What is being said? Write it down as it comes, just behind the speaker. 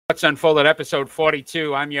What's Unfolded, episode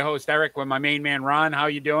 42. I'm your host, Eric, with my main man, Ron. How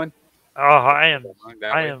you doing? Oh, I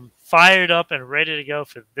am fired up and ready to go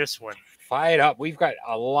for this one. Fired up. We've got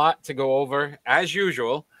a lot to go over, as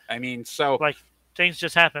usual. Like things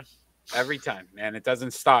just happen. Every time, man, it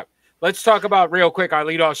doesn't stop. Let's talk about real quick our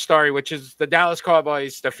leadoff story, which is the Dallas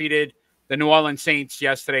Cowboys defeated the New Orleans Saints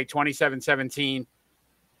yesterday, 27-17.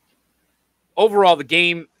 Overall, the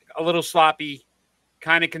game, a little sloppy,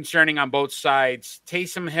 kind of concerning on both sides.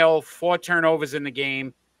 Taysom Hill, 4 turnovers in the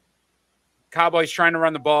game. Cowboys trying to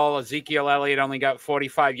run the ball. Ezekiel Elliott only got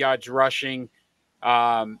 45 yards rushing.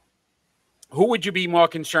 Who would you be more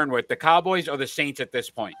concerned with, the Cowboys or the Saints at this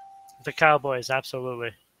point? The Cowboys,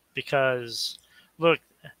 absolutely. Because, look,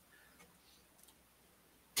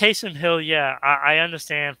 Taysom Hill, yeah, I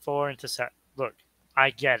understand 4 interceptions. Look, I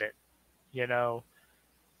get it. You know,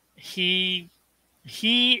 he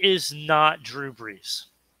is not Drew Brees.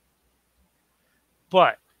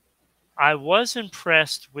 But I was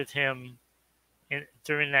impressed with him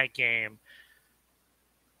during that game.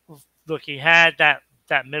 Look, he had that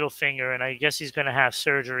middle finger, and I guess he's going to have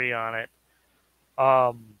surgery on it.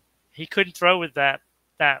 He couldn't throw with that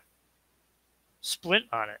splint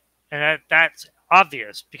on it, and that's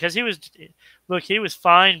obvious because he was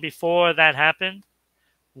fine before that happened.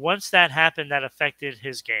 Once that happened, that affected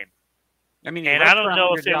his game. And I don't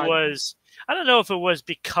know if it was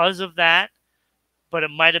because of that, but it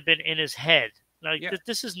might have been in his head.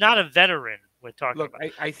 This is not a veteran we're talking about.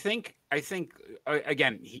 I think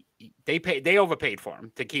again, they overpaid for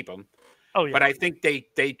him to keep him. Oh yeah. But I think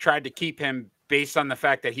they tried to keep him based on the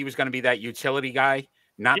fact that he was going to be that utility guy,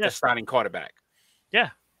 not the starting quarterback. Yeah.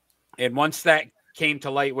 And once that came to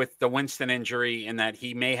light with the Winston injury and that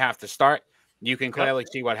he may have to start, you can clearly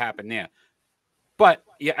see what happened there. But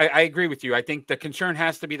yeah, I agree with you. I think the concern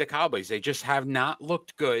has to be the Cowboys. They just have not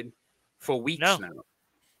looked good for weeks now.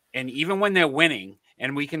 And even when they're winning,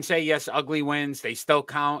 and we can say, yes, ugly wins, they still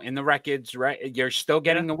count in the records, right? You're still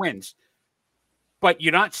getting the wins. But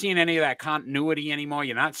you're not seeing any of that continuity anymore.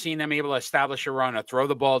 You're not seeing them able to establish a run or throw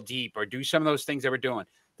the ball deep or do some of those things they were doing.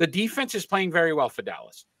 The defense is playing very well for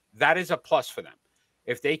Dallas. That is a plus for them.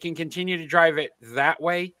 If they can continue to drive it that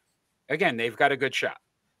way, again, they've got a good shot.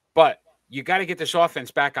 But you got to get this offense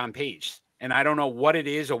back on pace. And I don't know what it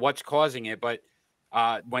is or what's causing it, but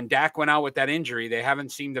when Dak went out with that injury, they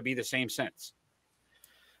haven't seemed to be the same since.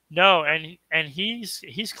 No, and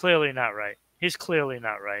he's clearly not right. He's clearly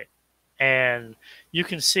not right. And you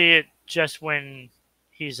can see it just when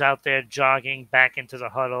he's out there jogging back into the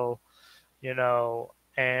huddle,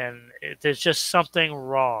 and there's just something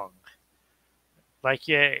wrong. Like,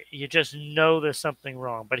 you just know there's something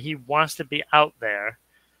wrong. But he wants to be out there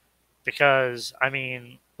because,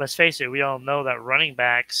 let's face it, we all know that running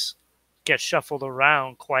backs get shuffled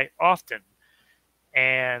around quite often.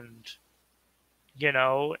 And,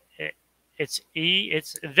 it's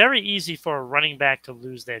very easy for a running back to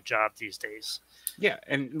lose their job these days. Yeah,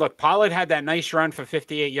 and look, Pollard had that nice run for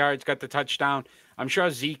 58 yards, got the touchdown. I'm sure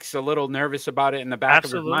Zeke's a little nervous about it in the back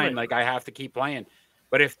of his mind, like, I have to keep playing.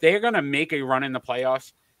 But if they're going to make a run in the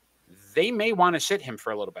playoffs, they may want to sit him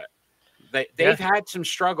for a little bit. They've had some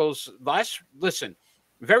struggles. Listen,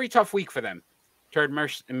 very tough week for them. Turd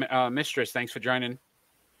Mistress, thanks for joining.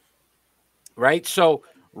 Right? So,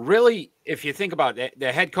 really, if you think about it,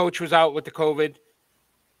 the head coach was out with the COVID.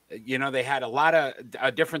 They had a lot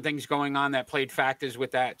of different things going on that played factors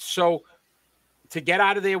with that. So, to get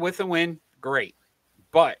out of there with a win, great.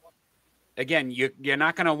 But, again, you're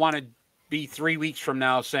not going to want to be 3 weeks from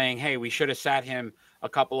now saying, hey, we should have sat him a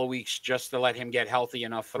couple of weeks just to let him get healthy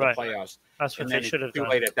enough for the playoffs. That's what they should have done. Too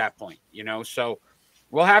late at that point, So,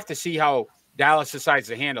 we'll have to see how Dallas decides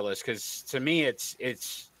to handle this because, to me,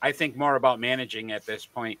 it's I think more about managing at this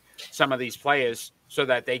point some of these players so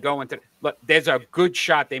that they go into – look, there's a good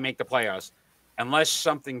shot they make the playoffs unless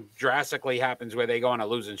something drastically happens where they go on a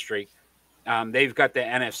losing streak. They've got the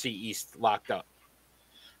NFC East locked up.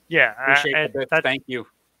 Yeah. Thank you.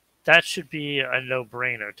 That should be a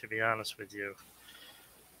no-brainer, to be honest with you.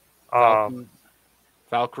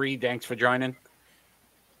 Valkyrie, thanks for joining.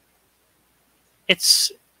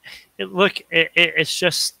 It's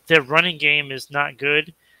just their running game is not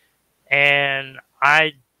good, and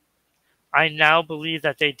I now believe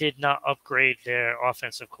that they did not upgrade their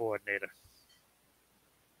offensive coordinator.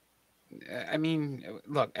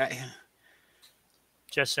 Look,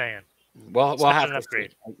 just saying. We'll have to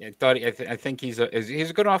upgrade. I think he's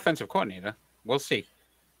a good offensive coordinator. We'll see.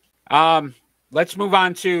 Let's move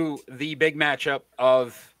on to the big matchup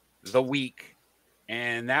of the week,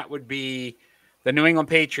 and that would be the New England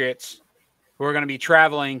Patriots, who are going to be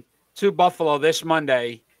traveling to Buffalo this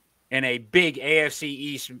Monday in a big AFC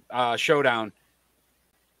East showdown.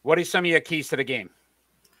 What are some of your keys to the game?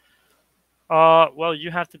 Well, you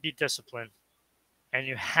have to be disciplined, and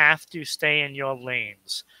you have to stay in your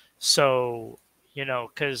lanes. So,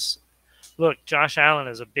 because look, Josh Allen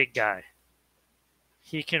is a big guy.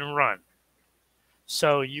 He can run.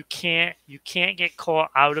 So you can't get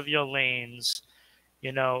caught out of your lanes.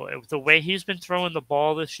 The way he's been throwing the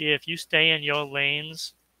ball this year, if you stay in your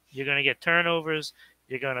lanes, you're going to get turnovers.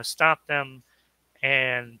 You're going to stop them,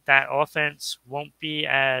 and that offense won't be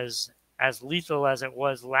as lethal as it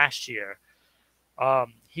was last year.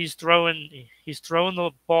 He's throwing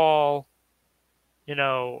the ball,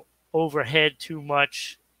 overhead too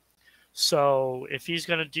much. So if he's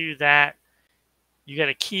going to do that, you got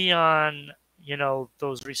to key on,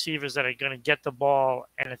 those receivers that are going to get the ball.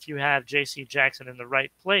 And if you have J.C. Jackson in the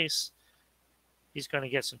right place, he's going to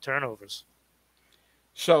get some turnovers.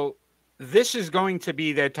 So this is going to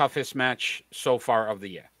be their toughest match so far of the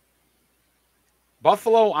year.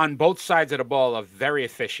 Buffalo on both sides of the ball are very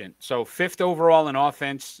efficient. So 5th overall in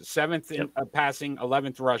offense, 7th in passing,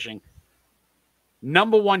 11th rushing.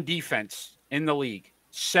 Number 1 defense in the league.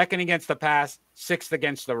 2nd against the pass, 6th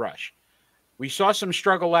against the rush. We saw some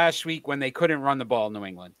struggle last week when they couldn't run the ball in New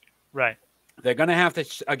England. Right. They're going to have to,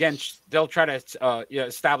 again, they'll try to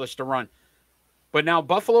establish the run. But now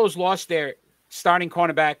Buffalo's lost their starting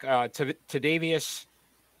cornerback to Davius,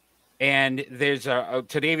 and there's a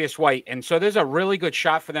Tre'Davious White. And so there's a really good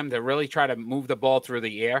shot for them to really try to move the ball through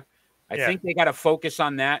the air. I think they got to focus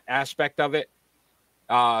on that aspect of it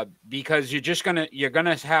because you're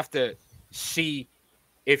gonna have to see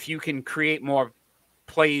if you can create more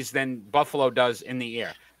plays than Buffalo does in the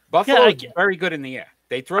air. Buffalo is very good in the air.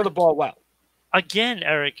 They throw the ball well. Again,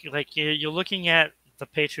 Eric, like you're looking at the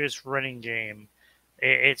Patriots running game.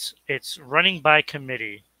 It's running by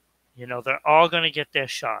committee. They're all going to get their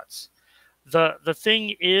shots. The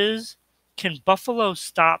thing is, can Buffalo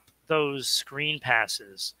stop those screen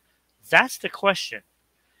passes? That's the question.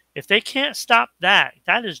 If they can't stop that,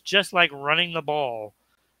 that is just like running the ball.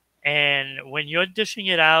 And when you're dishing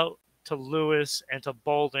it out to Lewis and to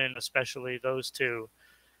Bolden, especially those two,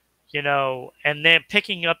 and they're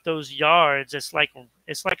picking up those yards, it's like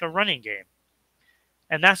a running game.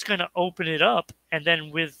 And that's going to open it up. And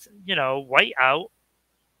then with, White out,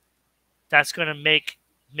 that's going to make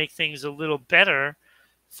things a little better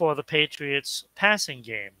for the Patriots passing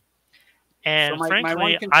game. And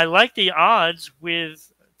frankly, I like the odds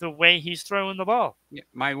with the way he's throwing the ball. Yeah,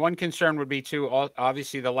 my one concern would be, too,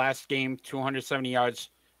 obviously the last game, 270 yards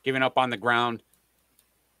given up on the ground.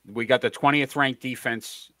 We got the 20th ranked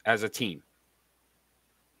defense as a team.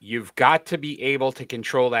 You've got to be able to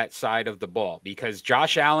control that side of the ball because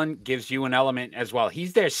Josh Allen gives you an element as well.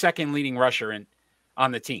 He's their 2nd leading rusher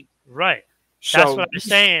on the team. Right. So that's what I'm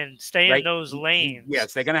saying. Stay in those lanes.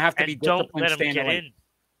 Yes, they're going to have to be disciplined. Don't let them get in.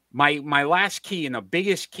 My last key and the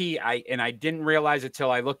biggest key, I didn't realize it till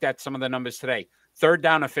I looked at some of the numbers today, 3rd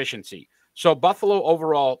down efficiency. So Buffalo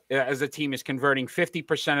overall as a team is converting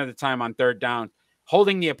 50% of the time on 3rd down,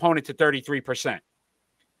 holding the opponent to 33%.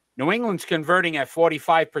 New England's converting at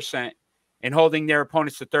 45% and holding their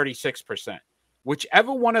opponents to 36%.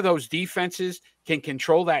 Whichever one of those defenses can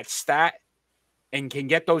control that stat and can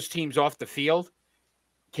get those teams off the field,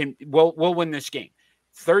 will win this game.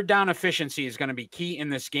 3rd down efficiency is going to be key in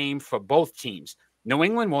this game for both teams. New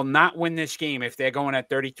England will not win this game if they're going at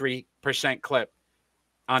 33% clip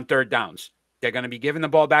on 3rd downs. They're going to be giving the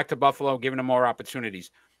ball back to Buffalo, giving them more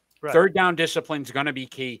opportunities. Right. 3rd down discipline is going to be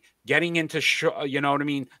key. Getting into,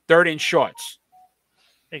 3rd and shorts.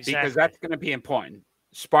 Exactly. Because that's going to be important.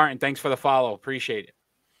 Spartan, thanks for the follow. Appreciate it.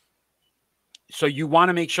 So you want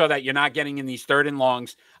to make sure that you're not getting in these 3rd and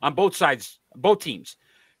longs on both sides, both teams.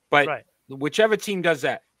 But whichever team does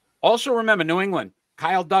that. Also remember, New England,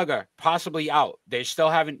 Kyle Duggar, possibly out. They still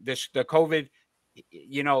haven't, the COVID,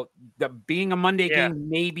 being a Monday game,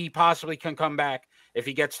 maybe possibly can come back if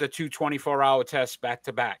he gets the 2 24-hour tests back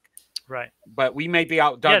to back. Right. But we may be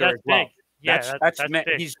out Duggar as well. Big. Yeah, that's big.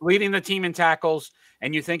 He's leading the team in tackles,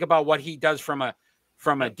 and you think about what he does from a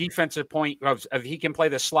defensive point of he can play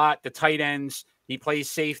the slot, the tight ends, he plays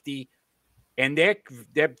safety, and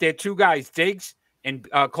they're 2 guys, Diggs and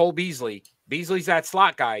Cole Beasley. Beasley's that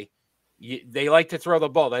slot guy. They like to throw the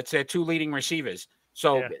ball. That's their 2 leading receivers.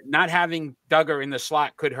 So not having Duggar in the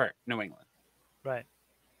slot could hurt New England. Right.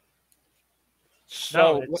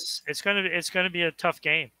 So it's gonna be a tough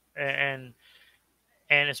game, and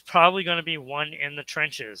it's probably going to be one in the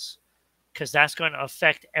trenches because that's going to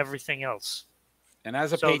affect everything else. And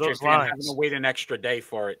as a Patriots fan, having to wait an extra day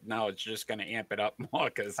for it, now it's just going to amp it up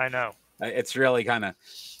more because I know it's really going to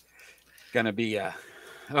be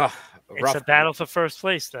It's a battle for first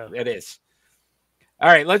place, though. It is. All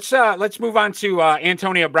right, let's move on to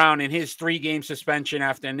Antonio Brown and his 3-game suspension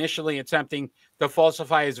after initially attempting to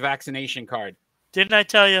falsify his vaccination card. Didn't I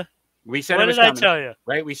tell you? We said what it was did coming. I tell you?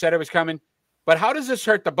 Right, we said it was coming. But how does this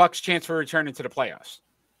hurt the Bucks' chance for returning to the playoffs?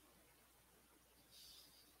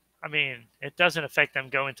 I mean, it doesn't affect them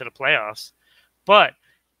going to the playoffs, but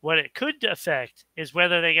what it could affect is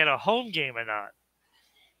whether they get a home game or not.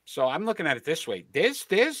 So I'm looking at it this way: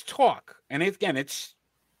 there's talk, and again, it's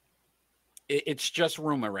just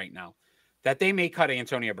rumor right now that they may cut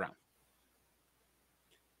Antonio Brown.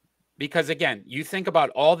 Because again, you think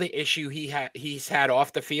about all the issue he's had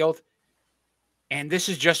off the field, and this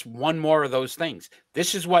is just one more of those things.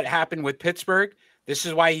 This is what happened with Pittsburgh. This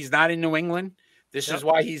is why he's not in New England. This is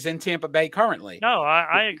why he's in Tampa Bay currently. No,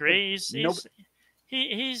 I agree.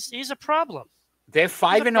 He's a problem. They're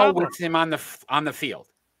 5-0 with him on the field.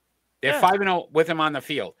 They're 5-0 with him on the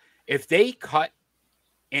field. If they cut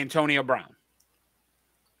Antonio Brown,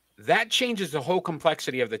 that changes the whole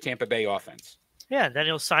complexity of the Tampa Bay offense. Yeah, then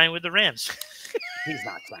he'll sign with the Rams. He's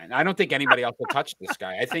not signing. I don't think anybody else will touch this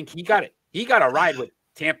guy. I think he got it. He got a ride with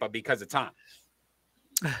Tampa because of Tom.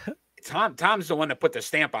 Tom's the one that put the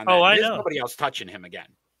stamp on that. Oh, I There's know. nobody else touching him again.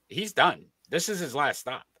 He's done. This is his last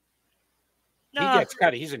stop. No. He gets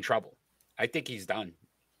cut. He's in trouble. I think he's done.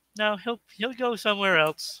 No, he'll go somewhere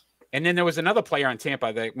else. And then there was another player on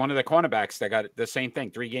Tampa, one of the cornerbacks that got the same thing,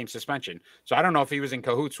 3-game suspension. So I don't know if he was in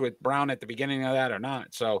cahoots with Brown at the beginning of that or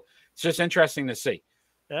not. So it's just interesting to see.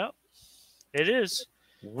 Yeah, it is.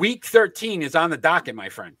 Week 13 is on the docket, my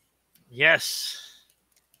friend. Yes.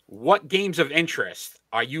 What games of interest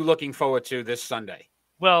are you looking forward to this Sunday?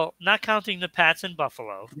 Well, not counting the Pats in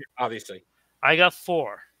Buffalo. Obviously. I got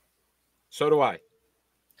 4. So do I.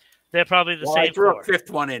 They're probably the same. I threw 4. a 5th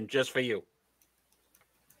one in just for you.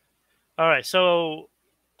 All right, so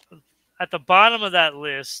at the bottom of that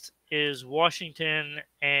list is Washington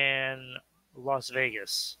and Las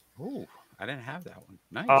Vegas. Ooh, I didn't have that one.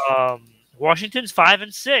 Nice. Washington's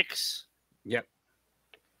 5-6. Yep.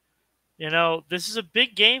 You know, this is a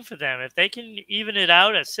big game for them. If they can even it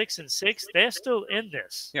out at 6-6, they're still in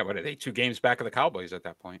this. Yeah, what are they? 2 games back of the Cowboys at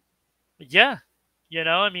that point. Yeah. You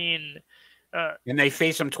know, I mean. And they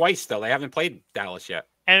face them twice still. They haven't played Dallas yet.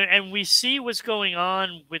 And we see what's going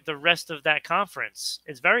on with the rest of that conference.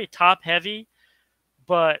 It's very top heavy,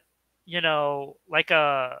 but, you know, like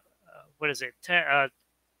what is it?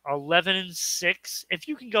 11-6. If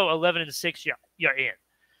you can go 11-6, you're in.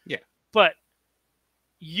 Yeah. But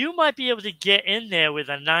you might be able to get in there with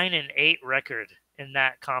a 9-8 record in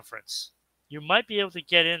that conference. You might be able to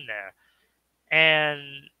get in there. And,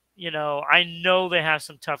 you know, I know they have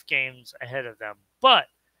some tough games ahead of them, but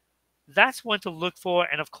that's one to look for.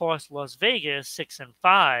 And of course, Las Vegas,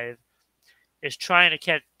 6-5, is trying to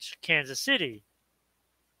catch Kansas City.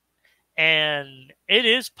 And it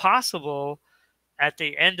is possible at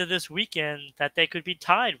the end of this weekend that they could be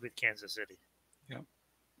tied with Kansas City. Yeah.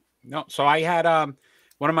 No, so I had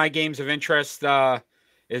one of my games of interest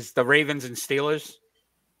is the Ravens and Steelers.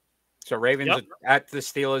 So Ravens at the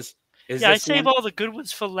Steelers. I save all the good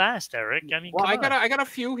ones for last, Eric. I mean, well, I got a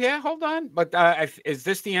few here. Hold on, but is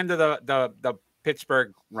this the end of the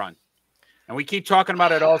Pittsburgh run? And we keep talking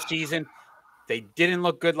about it all season. They didn't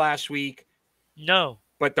look good last week. No,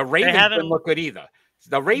 but the Ravens didn't look good either.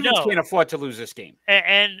 The Ravens can't afford to lose this game.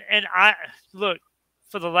 And I look,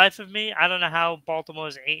 for the life of me, I don't know how Baltimore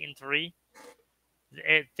is 8-3.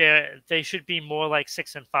 They should be more like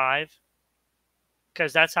 6-5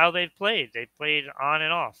 because that's how they've played. They played on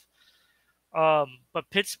and off. But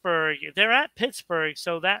Pittsburgh, they're at Pittsburgh,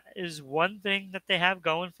 so that is one thing that they have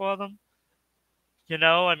going for them. You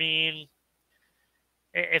know, I mean,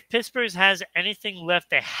 if Pittsburgh has anything left,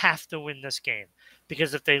 they have to win this game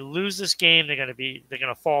because if they lose this game, they're going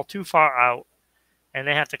to fall too far out, and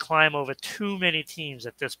they have to climb over too many teams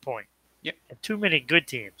at this point. Yep, and too many good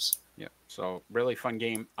teams. Yep. So really fun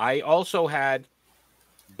game. I also had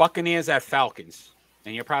Buccaneers at Falcons,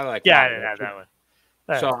 and you're probably like, yeah, I didn't have that one.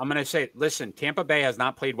 So I'm going to say, listen, Tampa Bay has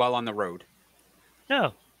not played well on the road.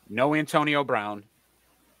 No Antonio Brown,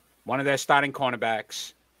 one of their starting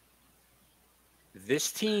cornerbacks.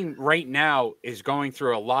 This team right now is going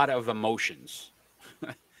through a lot of emotions.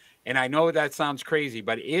 And I know that sounds crazy,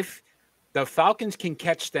 but if the Falcons can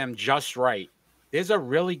catch them just right, there's a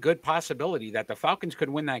really good possibility that the Falcons could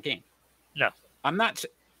win that game. No. I'm not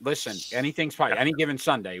 – listen, anything's fine. Any given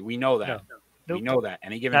Sunday, we know that. No. Nope. We know that.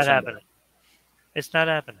 Any given not Sunday. Happening. It's not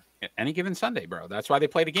happening. Any given Sunday, bro. That's why they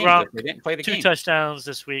play the game. They didn't play the game. 2 touchdowns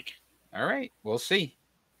this week. All right. We'll see.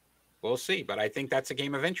 We'll see. But I think that's a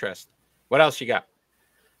game of interest. What else you got?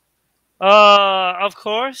 Of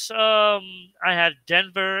course, I had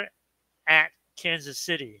Denver at Kansas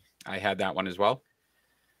City. I had that one as well.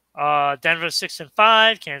 Denver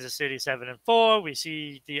 6-5, Kansas City 7-4. We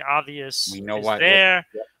see the obvious We know is what. there.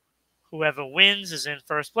 Yep. Whoever wins is in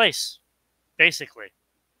first place, basically.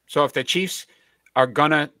 So if the Chiefs are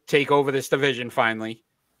gonna take over this division finally,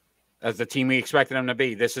 as the team we expected them to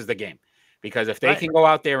be, this is the game. Because if they can go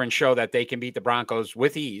out there and show that they can beat the Broncos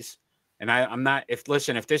with ease, and I'm not. If this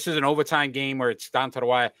is an overtime game where it's down to the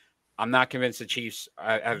wire, I'm not convinced the Chiefs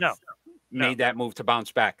have made that move to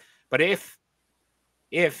bounce back. But if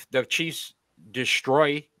the Chiefs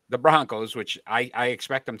destroy the Broncos, which I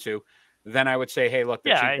expect them to, then I would say, hey, look,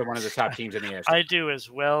 the Chiefs are one of the top teams in the AFC. I do as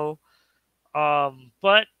well.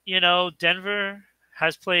 But, Denver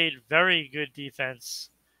has played very good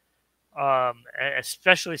defense,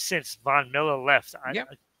 especially since Von Miller left.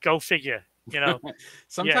 Go figure.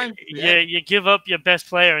 Sometimes you give up your best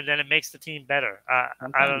player and then it makes the team better.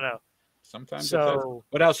 I don't know. Sometimes. So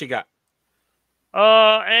what else you got?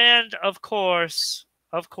 And of course,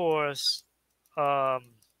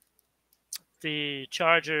 the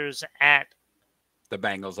Chargers at the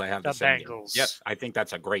Bengals. I have the Bengals. Yep, I think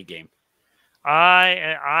that's a great game.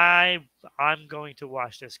 I'm going to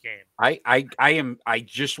watch this game. I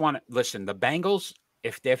just want to listen. The Bengals,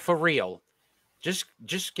 if they're for real, just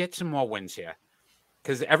get some more wins here.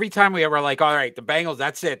 Because every time we were like, all right, the Bengals,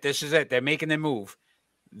 that's it. This is it. They're making their move.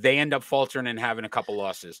 They end up faltering and having a couple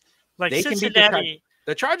losses. Like they Cincinnati,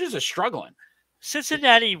 the Chargers are struggling.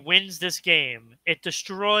 Cincinnati wins this game. It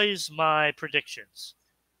destroys my predictions.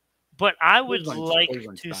 But I would like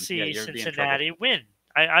to see Cincinnati win.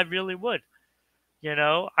 I really would.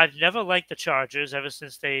 I've never liked the Chargers ever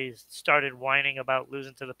since they started whining about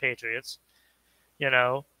losing to the Patriots.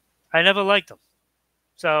 I never liked them.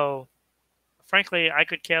 So, frankly, I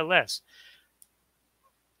could care less.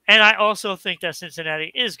 And I also think that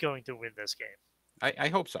Cincinnati is going to win this game. I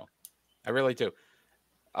hope so. I really do.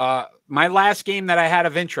 My last game that I had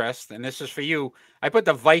of interest, and this is for you, I put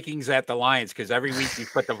the Vikings at the Lions because every week you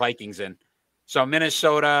put the Vikings in. So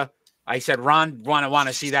Minnesota, I said, Ron, want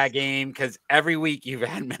to see that game because every week you've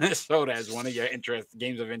had Minnesota as one of your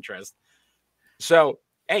games of interest. So,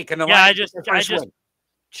 hey, can the Lions I just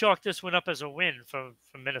chalked this one up as a win from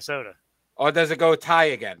Minnesota. Or does it go tie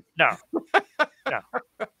again? No.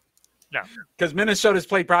 Because Minnesota's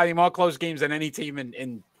played probably more close games than any team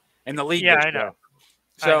in the league. Yeah, I know.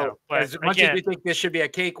 So as much as we think this should be a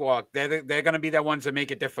cakewalk, they're going to be the ones that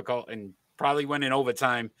make it difficult and probably win in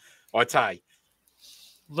overtime or tie.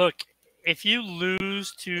 Look, if you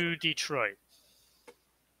lose to Detroit,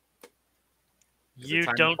 you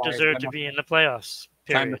don't deserve to be in the playoffs.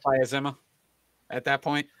 Period. Time to fire Zimmer at that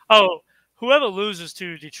point. Oh, whoever loses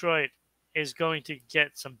to Detroit is going to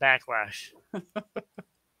get some backlash.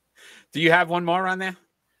 Do you have one more on there?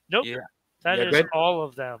 Nope. Yeah. That is good? All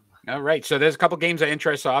of them. All right. So there's a couple games of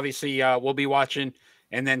interest. So obviously, we'll be watching.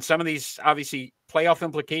 And then some of these, obviously, playoff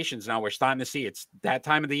implications now we're starting to see. It's that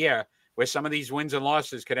time of the year where some of these wins and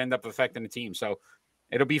losses could end up affecting the team. So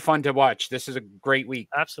it'll be fun to watch. This is a great week.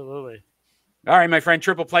 Absolutely. All right, my friend.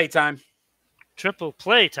 Triple play time. Triple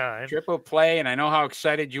play time. Triple play. And I know how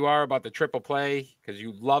excited you are about the triple play because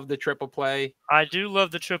you love the triple play. I do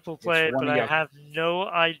love the triple play, but I have no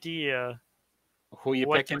idea who you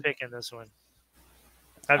what to pick in this one.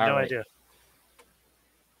 I have no idea.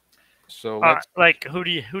 So, who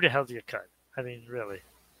the hell do you cut? I mean, really.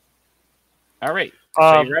 All right.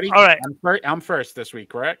 So you ready? All right. I'm first this week,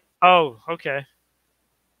 correct? Oh, okay.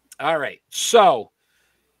 All right. So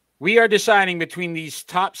we are deciding between these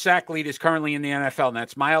top sack leaders currently in the NFL, and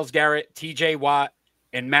that's Myles Garrett, T.J. Watt,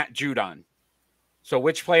 and Matt Judon. So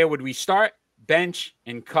which player would we start, bench,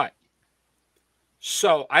 and cut?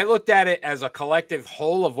 So I looked at it as a collective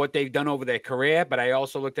whole of what they've done over their career, but I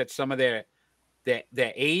also looked at some of their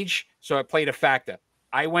age, so it played a factor.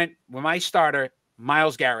 I went with my starter,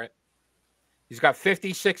 Myles Garrett. He's got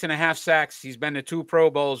 56.5 sacks. He's been to 2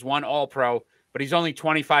 Pro Bowls, 1 All-Pro, but he's only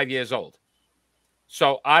 25 years old.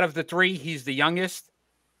 So out of the 3, he's the youngest.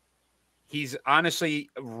 He's honestly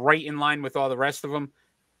right in line with all the rest of them.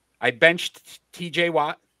 I benched T.J.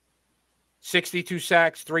 Watt. 62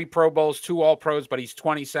 sacks, 3 Pro Bowls, 2 All-Pros, but he's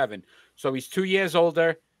 27. So he's 2 years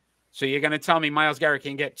older. So you're going to tell me Myles Garrett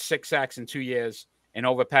can get 6 sacks in 2 years and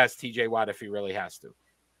overpass T.J. Watt if he really has to.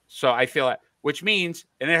 So I feel that, which means,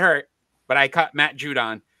 and it hurt, but I cut Matt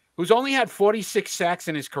Judon, who's only had 46 sacks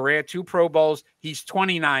in his career, 2 Pro Bowls. He's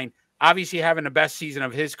 29. Obviously having the best season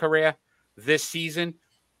of his career this season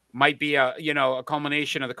might be a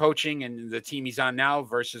culmination of the coaching and the team he's on now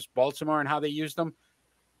versus Baltimore and how they used them.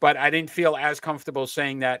 But I didn't feel as comfortable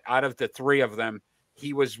saying that out of the 3 of them,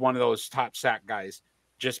 he was one of those top sack guys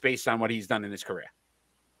just based on what he's done in his career.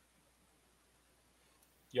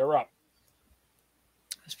 You're up.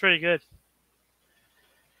 That's pretty good.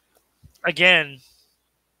 Again,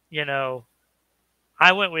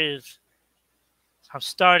 I went with I'm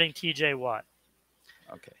starting TJ Watt.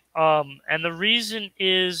 Okay. And the reason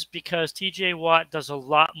is because TJ Watt does a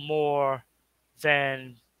lot more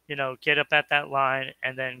than, get up at that line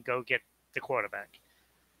and then go get the quarterback.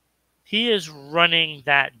 He is running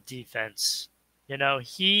that defense.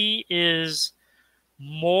 He is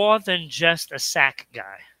more than just a sack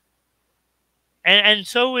guy. And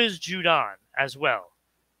so is Judon as well.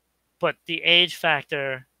 But the age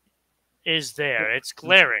factor is there. It's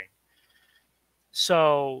glaring.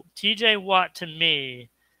 So TJ Watt to me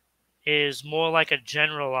is more like a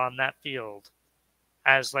general on that field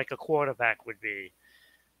as like a quarterback would be.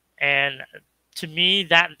 And to me,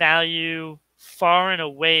 that value far and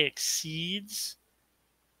away exceeds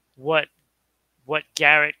what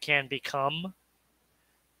Garrett can become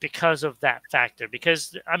because of that factor.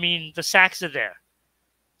 Because, the sacks are there.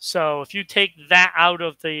 So if you take that out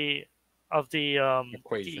of the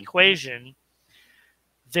equation,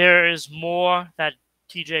 there is more that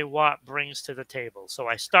TJ Watt brings to the table. So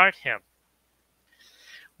I start him.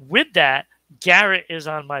 With that, Garrett is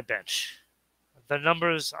on my bench. The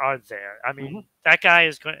numbers are there. That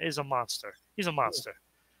guy is a monster. He's a monster.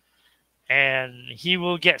 And he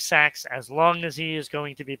will get sacks as long as he is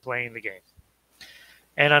going to be playing the game.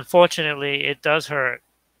 And unfortunately, it does hurt.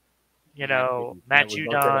 Matt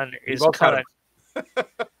Judon is cut.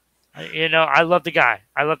 I love the guy.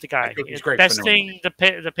 He's great. Best thing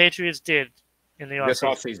the Patriots did in the this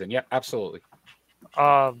offseason. Yeah, absolutely.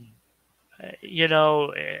 At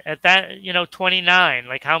that, 29.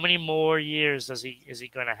 Like, how many more years is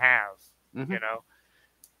he going to have? Mm-hmm.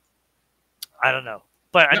 I don't know,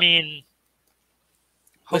 but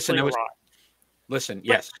Listen,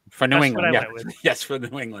 yes, for New England. Yeah. Yes, for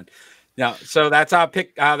New England. Yeah. So that's our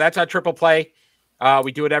pick. That's our triple play.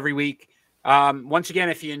 We do it every week. Once again,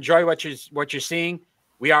 if you enjoy what you're seeing,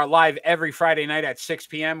 we are live every Friday night at 6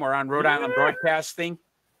 p.m. We're on Rhode Island Broadcasting.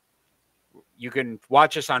 You can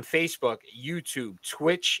watch us on Facebook, YouTube,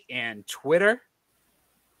 Twitch, and Twitter.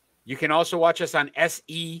 You can also watch us on SEC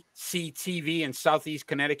TV in Southeast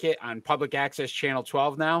Connecticut on Public Access Channel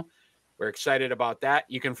 12 now. We're excited about that.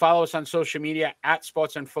 You can follow us on social media at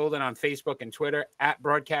Sports Unfolded on Facebook and Twitter, at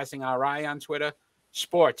Broadcasting RI on Twitter,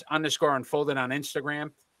 Sports_Unfolded on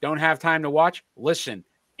Instagram. Don't have time to watch? Listen.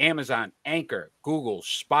 Amazon, Anchor, Google,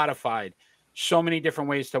 Spotify. So many different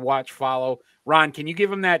ways to watch, follow. Ron, can you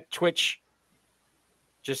give them that Twitch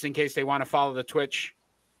just in case they want to follow the Twitch?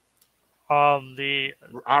 The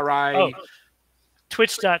RI.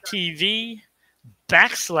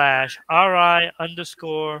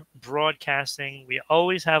 Twitch.tv/RI_broadcasting. We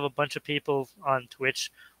always have a bunch of people on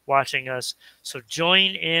Twitch watching us. So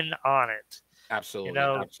join in on it. Absolutely.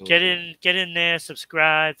 Absolutely. Get in there,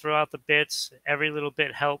 subscribe, throw out the bits. Every little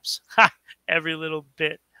bit helps. Every little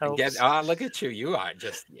bit helps. Look at you. You are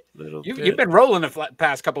just you've been rolling the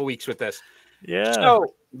past couple of weeks with this. Yeah.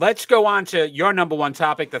 So let's go on to your number one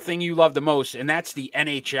topic, the thing you love the most, and that's the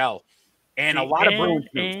NHL. And a lot of Bruins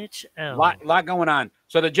news. A lot going on.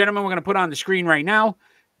 So the gentleman we're going to put on the screen right now,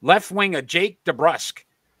 left winger Jake DeBrusk,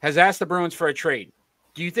 has asked the Bruins for a trade.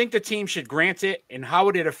 Do you think the team should grant it, and how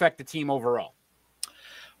would it affect the team overall?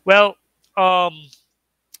 Well,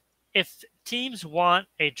 if teams want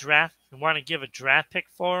to give a draft pick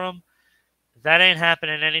for them, that ain't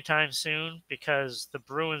happening anytime soon because the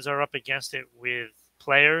Bruins are up against it with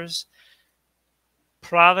players.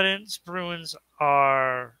 Providence Bruins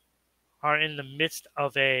are in the midst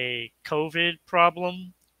of a COVID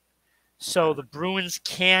problem. So the Bruins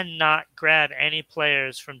cannot grab any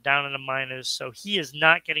players from down in the minors. So he is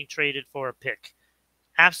not getting traded for a pick.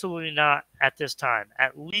 Absolutely not at this time,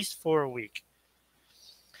 at least for a week.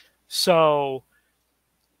 So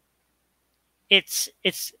it's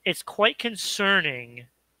quite concerning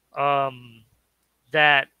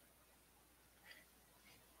that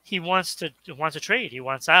he wants to trade. He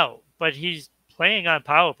wants out, but he's playing on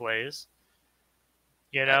power plays.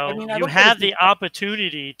 You have the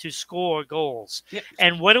opportunity to score goals. Yeah.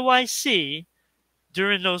 And what do I see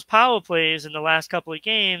during those power plays in the last couple of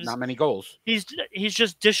games? Not many goals. He's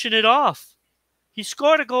just dishing it off. He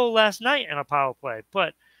scored a goal last night in a power play,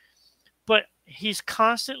 but he's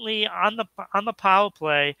constantly on the power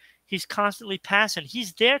play. He's constantly passing.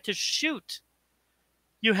 He's there to shoot.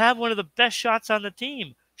 You have one of the best shots on the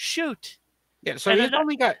team. Shoot. Yeah, so he's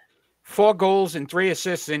only got 4 goals and 3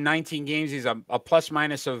 assists in 19 games. He's a plus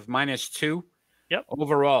minus of -2. Yep.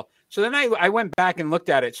 Overall. So then I went back and looked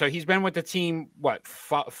at it. So he's been with the team, what,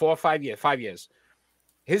 4 or 5 years? 5 years.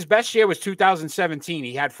 His best year was 2017.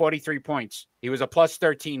 He had 43 points. He was a plus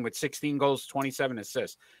 13 with 16 goals, 27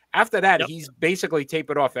 assists. After that, he's basically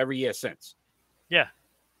tapered off every year since. Yeah.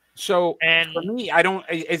 So and for me, I don't.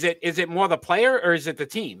 Is it more the player or is it the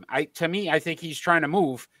team? To me, I think he's trying to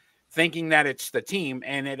move, thinking that it's the team.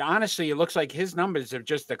 And it looks like his numbers have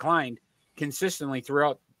just declined consistently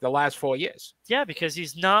throughout the last 4 years. Yeah, because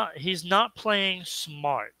he's not playing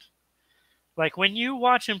smart. Like when you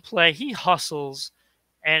watch him play, he hustles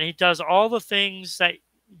and he does all the things that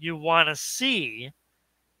you want to see,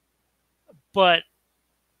 but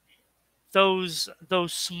those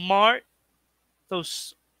smart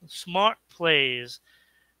plays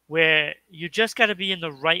where you just got to be in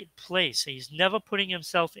the right place. He's never putting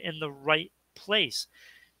himself in the right place.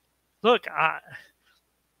 Look,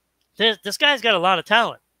 this guy's got a lot of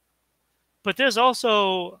talent, but there's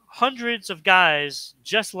also hundreds of guys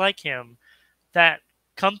just like him that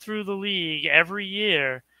come through the league every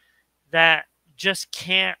year that just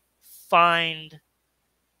can't find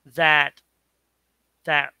that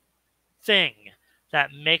thing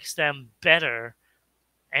that makes them better.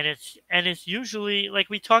 And it's usually, like,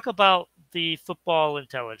 we talk about the football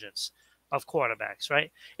intelligence of quarterbacks,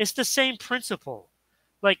 right? It's the same principle.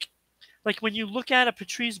 Like when you look at a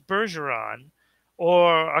Patrice Bergeron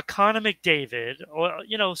or a Connor McDavid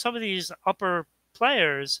or, some of these upper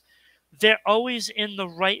players, they're always in the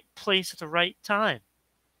right place at the right time.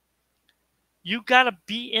 You got to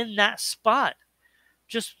be in that spot.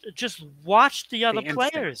 Just watch the other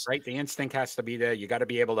players. Right? The instinct has to be there. You got to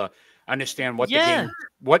be able to understand what the game,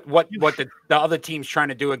 what the other team's trying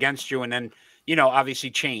to do against you, and then,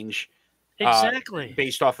 obviously change exactly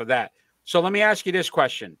based off of that. So let me ask you this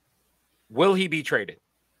question. Will he be traded?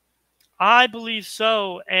 I believe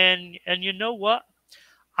so. And you know what?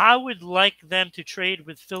 I would like them to trade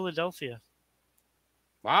with Philadelphia.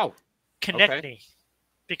 Wow. Konechny. Okay.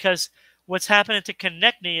 Because what's happening to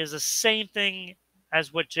Konechny is the same thing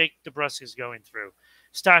as what Jake DeBrusk is going through.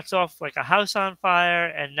 Starts off like a house on fire,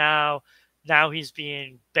 and now he's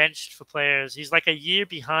being benched for players. He's like a year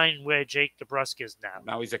behind where Jake DeBrusk is now.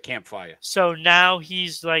 Now he's a campfire. So now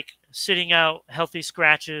he's like sitting out healthy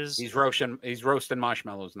scratches. He's roasting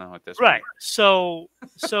marshmallows now at this point. Right. So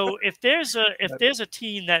if there's a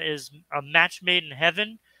team that is a match made in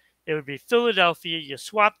heaven, it would be Philadelphia. You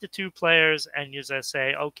swap the two players and you just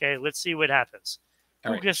say, okay, let's see what happens.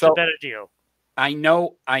 Who gets the better deal? I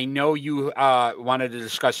know you wanted to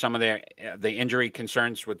discuss some of the injury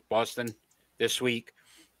concerns with Boston this week.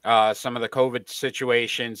 Some of the COVID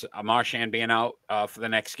situations, Marchand being out for the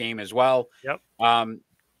next game as well. Yep.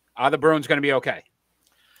 Are the Bruins going to be okay?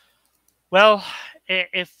 Well,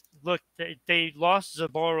 they lost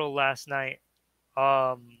Zaboral last night.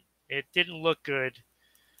 It didn't look good.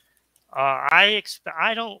 I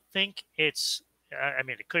don't think it's. I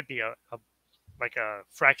mean, it could be a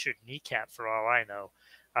fractured kneecap for all I know.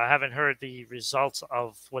 I haven't heard the results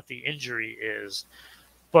of what the injury is,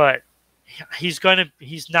 but he's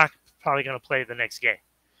not probably going to play the next game.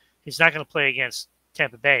 He's not going to play against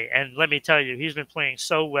Tampa Bay. And let me tell you, he's been playing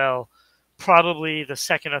so well, probably the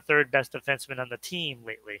second or third best defenseman on the team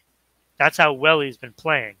lately. That's how well he's been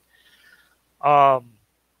playing.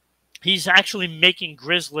 He's actually making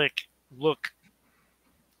Grzelcyk look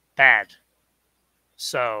bad.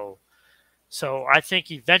 So I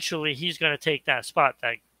think eventually he's going to take that spot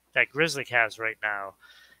that Grzelcyk has right now.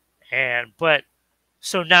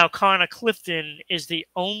 So now Connor Clifton is the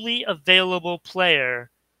only available player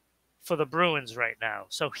for the Bruins right now.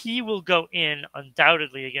 So he will go in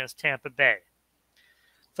undoubtedly against Tampa Bay.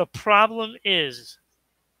 The problem is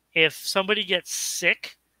if somebody gets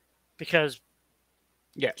sick because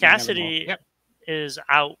Cassidy is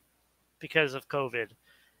out because of COVID.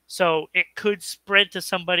 So it could spread to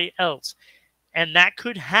somebody else. And that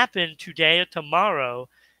could happen today or tomorrow.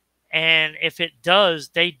 And if it does,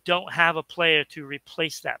 they don't have a player to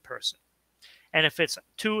replace that person. And if it's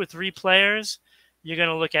 2 or 3 players, you're going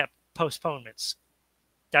to look at postponements.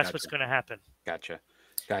 That's what's going to happen. Gotcha.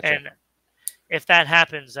 And if that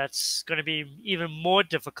happens, that's going to be even more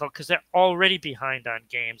difficult because they're already behind on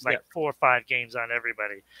games, like 4 or 5 games on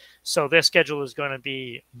everybody. So their schedule is going to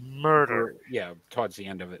be murder. Towards the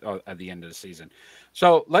end of it, at the end of the season.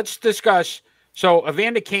 So let's discuss. So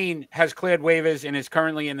Evander Kane has cleared waivers and is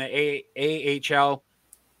currently in the AHL.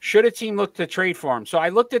 Should a team look to trade for him? So I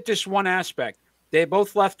looked at this one aspect. They're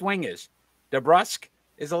both left wingers. DeBrusk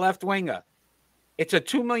is a left winger. It's a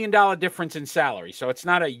 $2 million difference in salary, so it's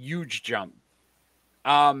not a huge jump.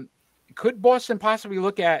 Could Boston possibly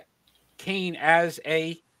look at Kane as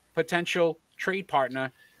a potential trade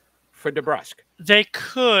partner for DeBrusque. They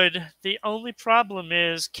could. The only problem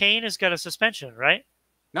is Kane has got a suspension, right?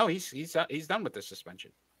 No, he's done with the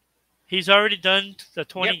suspension. He's already done the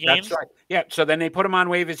 20 games? That's right. Yeah, so then they put him on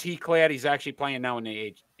waivers. He cleared. He's actually playing now in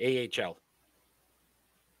the AHL.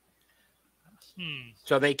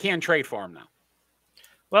 So they can trade for him now.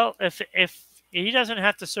 Well, if he doesn't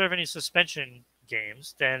have to serve any suspension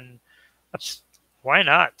games, then why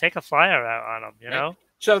not? Take a flyer out on him, you know?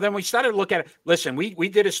 So then we started to look at it. Listen, we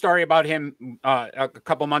did a story about him a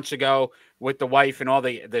couple months ago with the wife and all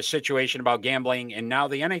the situation about gambling. And now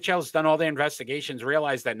the NHL's done all the investigations,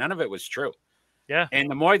 realized that none of it was true. Yeah. And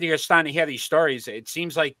the more that you're starting to hear these stories, it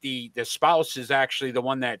seems like the spouse is actually the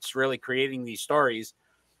one that's really creating these stories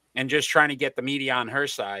and just trying to get the media on her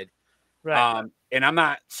side. Right. And I'm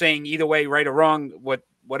not saying either way, right or wrong,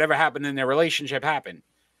 whatever happened in their relationship happened.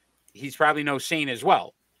 He's probably no saint as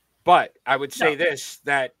well. But I would say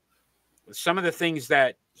that some of the things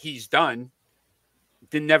that he's done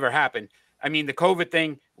did never happen. I mean, the COVID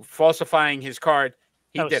thing, falsifying his card,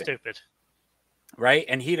 that was stupid. Right?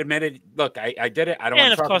 And he'd admitted, look, I did it. I don't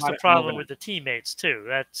want to talk about it. And, of course, the problem with the teammates, too.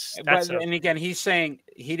 And again, he's saying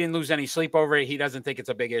he didn't lose any sleep over it. He doesn't think it's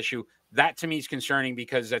a big issue. That, to me, is concerning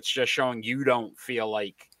because that's just showing you don't feel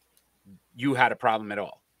like you had a problem at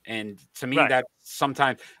all. And to me, that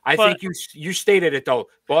sometimes I think you stated it, though.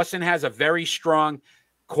 Boston has a very strong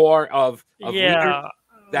core of leaders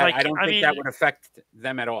that I don't think that would affect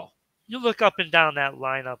them at all. You look up and down that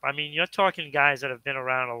lineup. I mean, you're talking guys that have been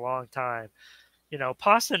around a long time. You know,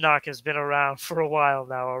 Pasternak has been around for a while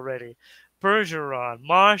now already. Bergeron,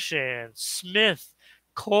 Marchand, Smith,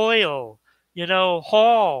 Coyle, you know,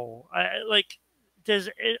 Hall. There's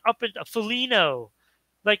up in Foligno.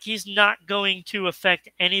 Like, he's not going to affect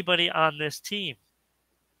anybody on this team.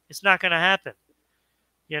 It's not going to happen.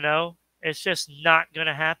 You know, it's just not going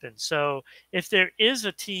to happen. So if there is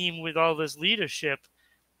a team with all this leadership,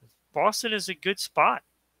 Boston is a good spot.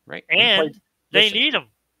 Right. And they need him.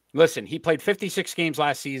 Listen, he played 56 games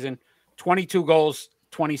last season, 22 goals,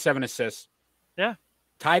 27 assists. Yeah.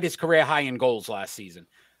 Tied his career high in goals last season.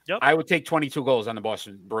 Yep. I would take 22 goals on the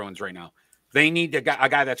Boston Bruins right now. They need a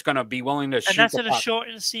guy that's going to be willing to shoot. And that's in a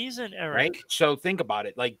shortened season, Eric. Right? So think about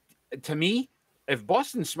it. Like, to me, if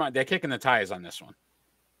Boston's smart, they're kicking the tires on this one.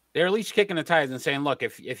 They're at least kicking the tires and saying, look,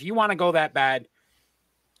 if you want to go that bad,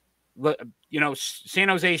 you know, San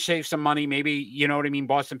Jose saves some money. Maybe, you know what I mean?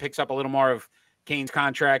 Boston picks up a little more of Kane's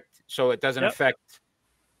contract so it doesn't affect,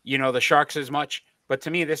 you know, the Sharks as much. But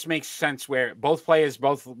to me, this makes sense where both players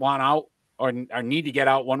both want out or need to get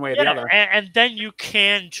out one way or the other. And then you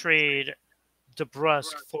can trade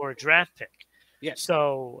DeBrusque for a draft pick. Yeah.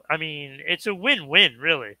 So, I mean, it's a win-win,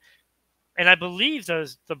 really. And I believe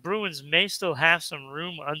the Bruins may still have some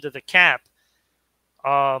room under the cap.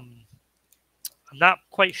 I'm not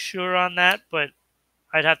quite sure on that, but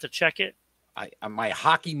I'd have to check it. My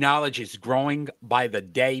hockey knowledge is growing by the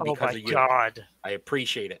day because of you. Oh, my God. I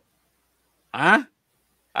appreciate it. Huh?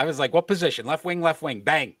 I was like, what position? Left wing,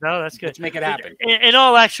 bang. No, that's good. Let's make it happen. In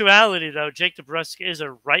all actuality, though, Jake DeBrusque is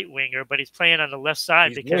a right winger, but he's playing on the left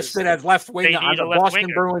side he's because listed as left winger on the Boston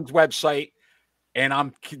Bruins website,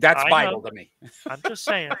 and that's Bible to me. I'm just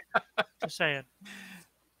saying.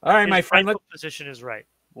 All right, my friend. Position is right.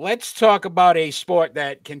 Let's talk about a sport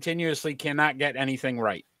that continuously cannot get anything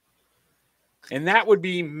right, and that would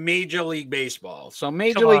be Major League Baseball. So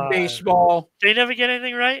Major League Baseball, they never get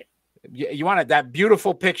anything right. You wanted that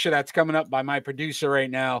beautiful picture that's coming up by my producer right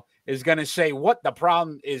now is going to say what the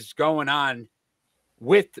problem is going on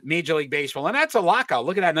with Major League Baseball. And that's a lockout.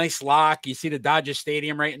 Look at that nice lock. You see the Dodger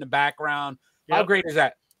Stadium right in the background. Yep. How great is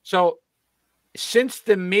that? So since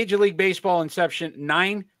the Major League Baseball inception,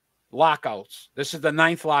 9 lockouts. This is the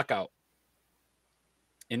 9th lockout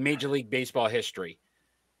in Major League Baseball history.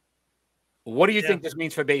 What do you think this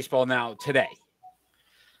means for baseball now today?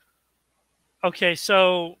 Okay,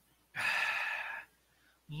 so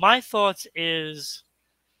my thoughts is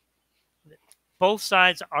both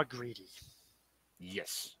sides are greedy.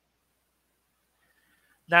 Yes.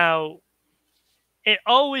 Now, it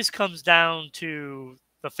always comes down to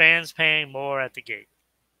the fans paying more at the gate.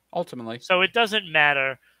 Ultimately. So it doesn't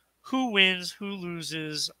matter who wins, who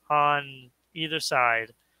loses on either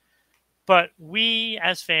side. But we,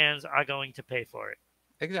 as fans, are going to pay for it.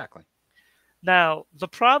 Exactly. Now, the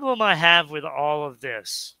problem I have with all of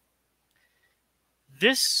this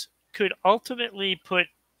could ultimately put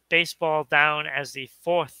baseball down as the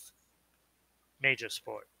 4th major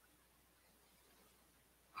sport.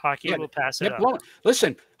 Hockey will pass it up.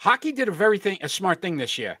 Listen, hockey did a smart thing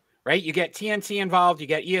this year, right? You get TNT involved, you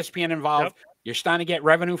get ESPN involved. Yep. You're starting to get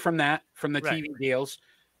revenue from that, from the TV deals.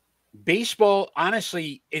 baseball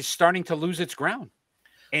honestly is starting to lose its ground.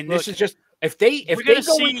 And Look, this is just if they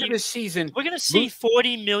go into the season, we're going to see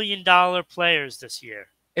 $40 million players this year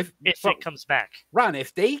if it comes back. Ron,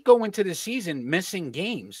 if they go into the season missing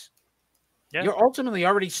games, you're ultimately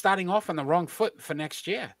already starting off on the wrong foot for next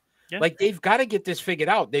year. Yeah. Like they've got to get this figured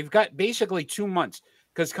out. They've got basically 2 months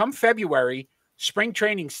because come February, spring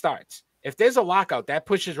training starts. If there's a lockout, that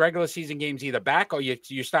pushes regular season games either back or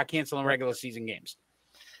you start canceling regular season games.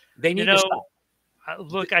 They need to stop.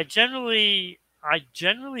 Look, I generally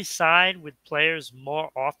side with players more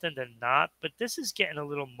often than not, but this is getting a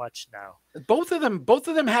little much now. Both of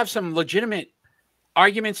them have some legitimate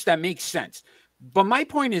arguments that make sense. But my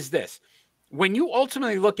point is this. When you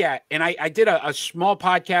ultimately look at, and I did a small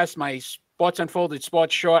podcast, my Sports Unfolded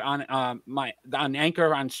Sports Short on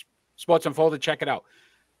Anchor on Sports Unfolded, check it out.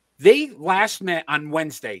 They last met on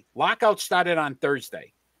Wednesday. Lockout started on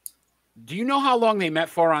Thursday. Do you know how long they met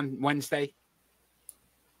for on Wednesday?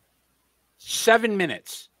 7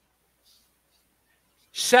 minutes.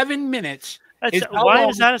 7 minutes. Why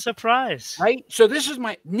is that a surprise? Right? So this is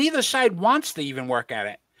neither side wants to even work at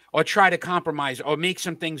it or try to compromise or make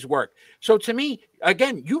some things work. So to me,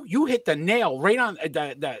 again, you hit the nail right on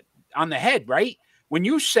the head, right? When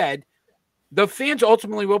you said the fans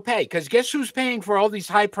ultimately will pay, because guess who's paying for all these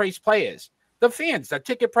high-priced players? The fans. The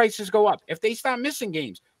ticket prices go up. If they start missing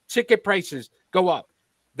games, ticket prices go up.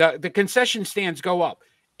 The concession stands go up.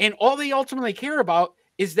 And all they ultimately care about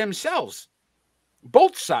is themselves,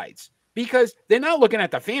 both sides, because they're not looking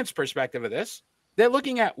at the fans' perspective of this. They're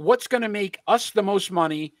looking at what's going to make us the most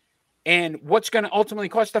money and what's going to ultimately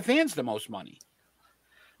cost the fans the most money.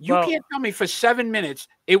 You can't tell me for 7 minutes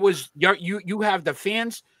it was you have the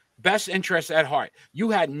fans' best interests at heart. You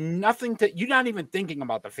had nothing to. You're not even thinking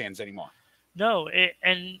about the fans anymore. No,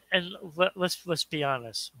 let's be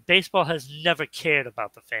honest. Baseball has never cared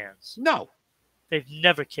about the fans. No, they've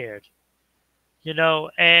never cared.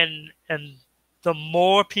 And the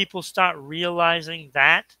more people start realizing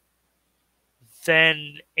that,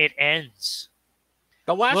 then it ends.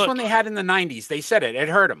 The last one they had in the 90s, they said it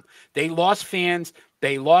hurt them. They lost fans.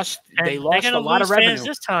 They lost a lot of revenue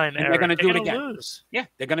this time, and they're going to do it again. Lose. Yeah,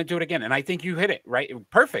 they're going to do it again. And I think you hit it right.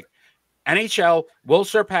 Perfect. NHL will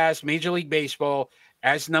surpass Major League Baseball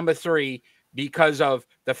as number 3 because of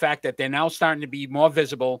the fact that they're now starting to be more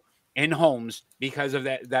visible in homes because of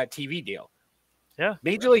that TV deal. Yeah.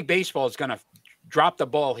 Major League Baseball is going to drop the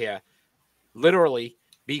ball here, literally,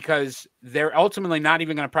 because they're ultimately not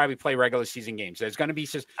even going to probably play regular season games. There's going to be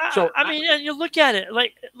I mean, and you look at it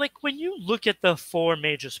like when you look at the 4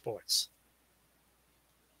 major sports,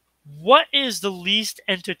 what is the least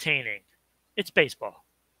entertaining? It's baseball.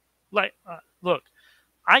 Look,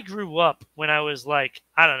 I grew up when I was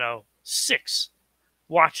 6,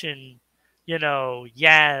 watching,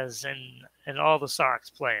 Yaz and all the Sox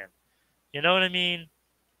playing. You know what I mean?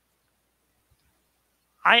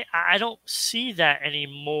 I don't see that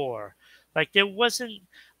anymore.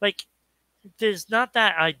 There's not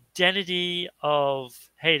that identity of,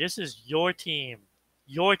 hey, this is your team.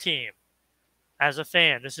 As a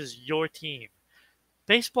fan, this is your team.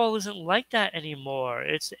 Baseball isn't like that anymore.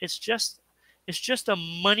 It's just a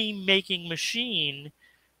money-making machine,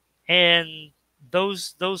 and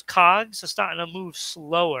those cogs are starting to move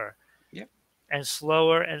slower. Yep. And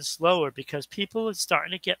slower and slower because people are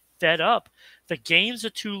starting to get fed up. The games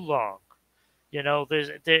are too long.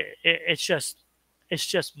 It's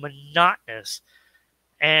just monotonous.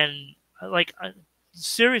 And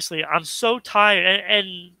seriously, I'm so tired.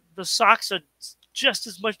 And the Sox are just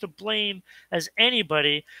as much to blame as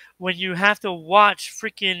anybody when you have to watch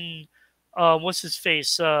freaking what's his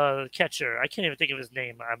face catcher. I can't even think of his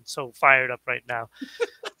name. I'm so fired up right now.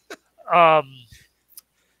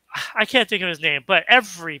 I can't think of his name, but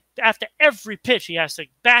after every pitch, he has to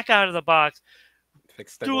back out of the box,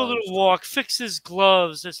 do a little walk, fix his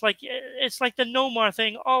gloves. It's like the Nomar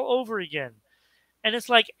thing all over again, and it's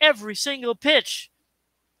like every single pitch,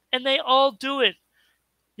 and they all do it.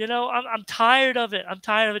 I'm tired of it. I'm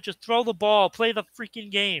tired of it. Just throw the ball, play the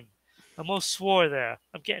freaking game. I almost swore there.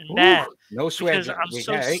 I'm getting mad. No swear. Because I'm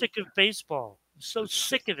so sick of baseball. I'm so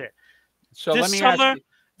sick of it. So let me ask you.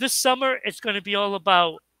 This summer, it's going to be all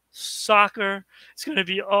about soccer. It's going to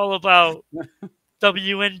be all about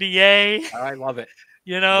WNBA. I love it.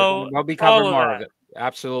 We'll be covering more of it.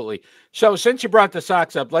 Absolutely. So since you brought the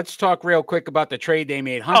Sox up, let's talk real quick about the trade they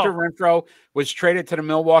made. Hunter Renfroe was traded to the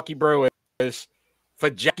Milwaukee Brewers for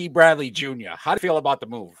Jackie Bradley Jr. How do you feel about the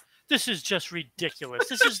move? This is just ridiculous.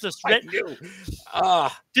 This is the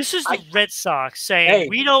Red Sox saying, hey,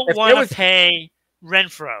 we don't want to pay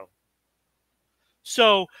Renfroe.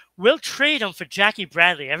 So we'll trade him for Jackie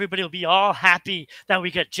Bradley. Everybody will be all happy that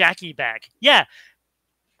we got Jackie back. Yeah.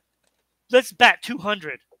 Let's bat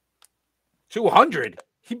 200. 200.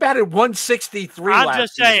 He batted 163 I'm last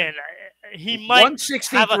just season. saying, he might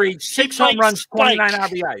 163, 6 home runs, 29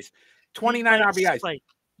 RBIs. 29 RBIs. Spike.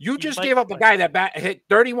 You just gave up a guy that hit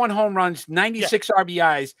 31 home runs, 96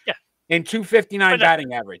 RBIs, and 259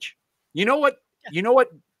 batting average. You know what? You know what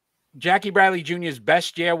Jackie Bradley Jr.'s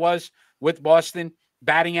best year was with Boston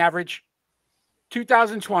batting average?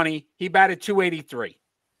 2020, he batted 283.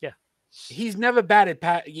 Yeah. He's never batted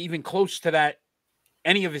even close to that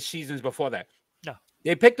any of his seasons before that. No.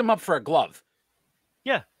 They picked him up for a glove.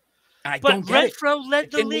 Yeah. And I don't get it. Renfroe led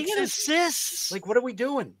the league in assists. Like, what are we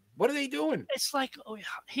doing? What are they doing? It's like, oh,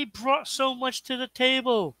 he brought so much to the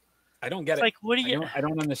table. I don't get it. Like, what do you? I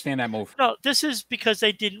don't understand that move. No, this is because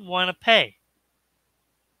they didn't want to pay,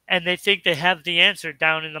 and they think they have the answer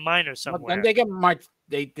down in the minors somewhere. And they get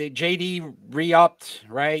they JD re-upped,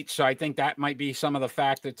 right? So I think that might be some of the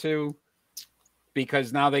factor too,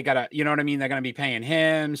 because now they gotta, you know what I mean? They're gonna be paying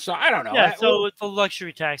him. So I don't know. Yeah. So with the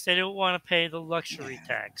luxury tax, they don't want to pay the luxury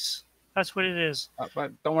tax. That's what it is.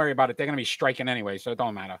 But don't worry about it. They're gonna be striking anyway, so it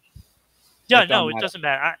don't matter. Yeah, no, it doesn't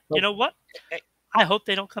matter. You know what? I hope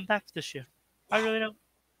they don't come back this year. I really don't.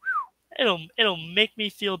 It'll make me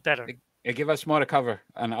feel better. It give us more to cover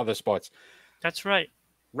on other sports. That's right.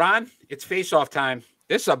 Ron, it's face-off time.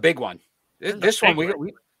 This is a big one. This one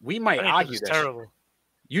we might argue this. Terrible.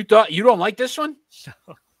 You don't like this one?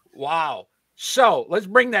 No. Wow. So let's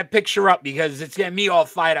bring that picture up because it's getting me all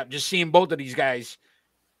fired up just seeing both of these guys.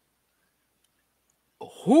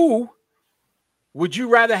 Who would you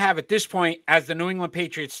rather have at this point as the New England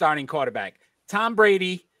Patriots starting quarterback? Tom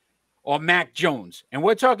Brady or Mac Jones? And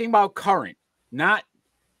we're talking about current, not,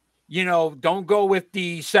 don't go with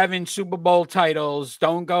the 7 Super Bowl titles.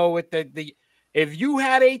 Don't go with the if you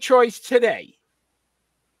had a choice today,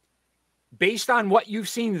 based on what you've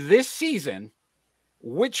seen this season,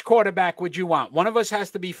 which quarterback would you want? One of us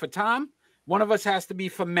has to be for Tom. One of us has to be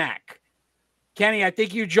for Mac. Kenny, I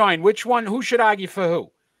think you joined. Which one? Who should argue for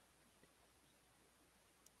who?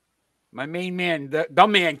 My main man, the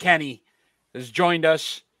man, Kenny, has joined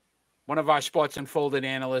us. One of our Sports Unfolded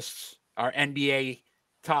analysts, our NBA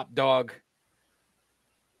top dog.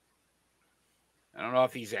 I don't know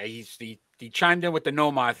if he chimed in with the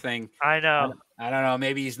Nomar thing. I know. I don't know.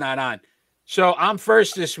 Maybe he's not on. So I'm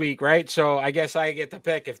first this week, right? So I guess I get to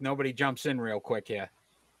pick if nobody jumps in real quick here.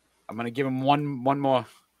 I'm going to give him one more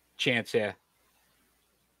chance here.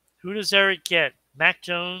 Who does Eric get? Mac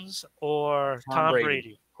Jones or Tom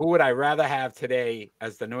Brady? Who would I rather have today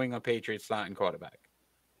as the New England Patriots starting quarterback?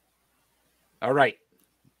 All right.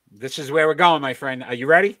 This is where we're going, my friend. Are you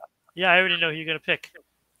ready? Yeah, I already know who you're going to pick.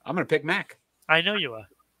 I'm going to pick Mac. I know you are.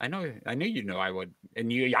 I knew you know I would.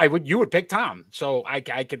 And you would pick Tom. So I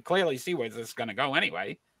could clearly see where this is going to go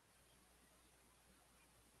anyway.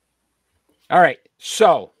 All right.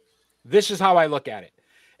 So this is how I look at it.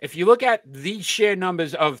 If you look at these share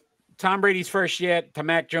numbers of Tom Brady's first year to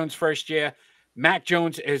Mac Jones' first year, Mac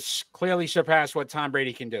Jones has clearly surpassed what Tom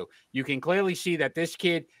Brady can do. You can clearly see that this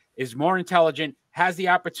kid is more intelligent, has the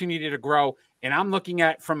opportunity to grow. And I'm looking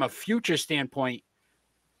at, from a future standpoint,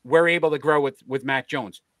 we're able to grow with Mac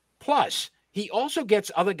Jones. Plus, he also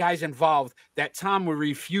gets other guys involved that Tom would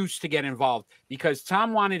refuse to get involved because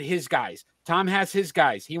Tom wanted his guys. Tom has his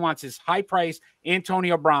guys. He wants his high-priced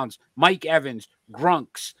Antonio Browns, Mike Evans,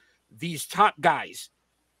 Grunks, these top guys,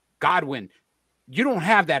 Godwin. You don't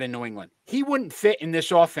have that in New England. He wouldn't fit in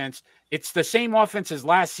this offense. It's the same offense as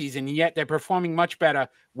last season, and yet they're performing much better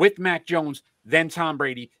with Mac Jones than Tom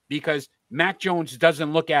Brady because Mac Jones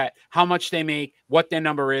doesn't look at how much they make, what their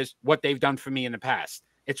number is, what they've done for me in the past.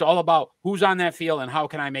 It's all about who's on that field and how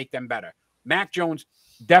can I make them better. Mac Jones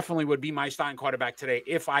definitely would be my starting quarterback today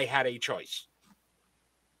if I had a choice.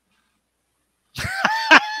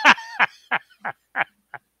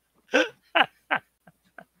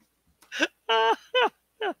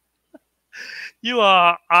 You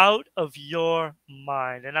are out of your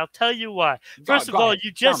mind, and I'll tell you why. First of all,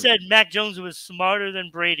 you just said Mac Jones was smarter than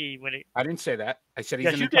Brady I didn't say that. I said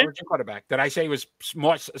he's an intelligent quarterback. Did I say he was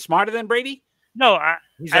smarter than Brady? No,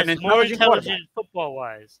 he's an intelligent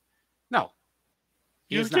football-wise. No,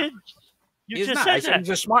 you did. You just said that. He's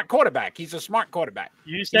a smart quarterback. He's a smart quarterback.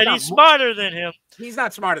 You said he's smarter than him. He's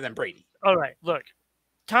not smarter than Brady. All right, look.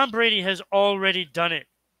 Tom Brady has already done it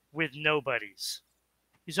with nobodies.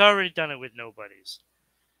 He's already done it with nobodies.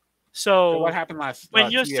 So what happened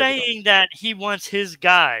when you're saying that he wants his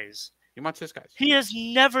guys, he wants his guys. He has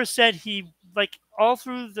never said all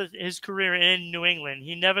through his career in New England,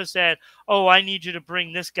 he never said, "Oh, I need you to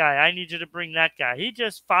bring this guy. I need you to bring that guy." He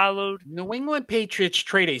just followed. New England Patriots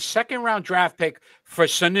trade a second-round draft pick for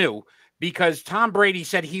Sanu because Tom Brady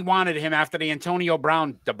said he wanted him after the Antonio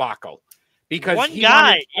Brown debacle. Because One he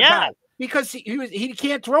guy, wanted a guy. Because he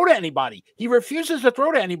can't throw to anybody. He refuses to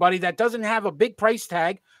throw to anybody that doesn't have a big price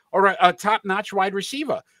tag or a top-notch wide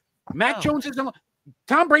receiver. Mac Jones isn't.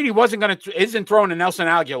 Tom Brady isn't throwing to Nelson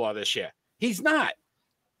Aguilar this year. He's not.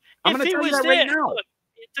 I'm going to tell you that right now. Look,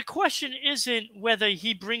 the question isn't whether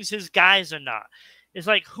he brings his guys or not. It's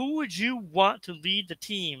like, who would you want to lead the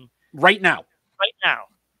team right now? Right now.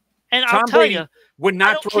 And Tom I'll tell Brady you, would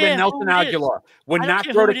not throw to Nelson Aguilar. Would not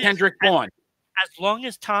throw to Kendrick Bourne. As long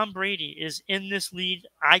as Tom Brady is in this lead,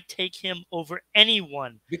 I take him over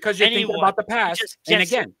anyone. Because you're thinking about the past. And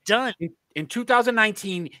again, done. In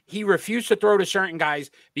 2019, he refused to throw to certain guys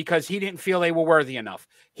because he didn't feel they were worthy enough.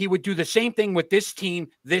 He would do the same thing with this team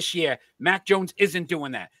this year. Mac Jones isn't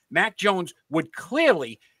doing that. Mac Jones would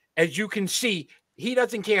clearly, as you can see, he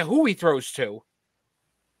doesn't care who he throws to.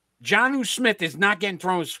 Jonnu Smith is not getting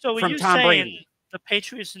throws from Tom Brady. The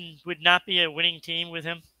Patriots would not be a winning team with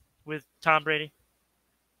him, with Tom Brady?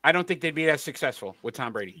 I don't think they'd be as successful with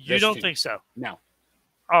Tom Brady. You don't think so? No.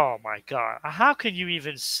 Oh, my God. How can you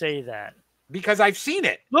even say that? Because I've seen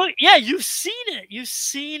it. Look, yeah, you've seen it. You've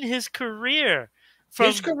seen his career.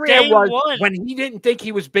 His career was when he didn't think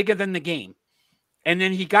he was bigger than the game. And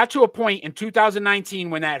then he got to a point in 2019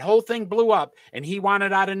 when that whole thing blew up and he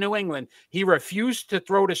wanted out of New England. He refused to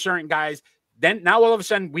throw to certain guys. Then now all of a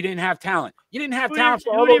sudden we didn't have talent. You didn't have talent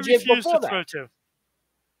for all those years before that.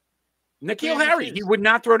 N'Keal Harry. He would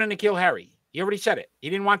not throw to N'Keal Harry. He already said it. He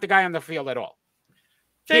didn't want the guy on the field at all.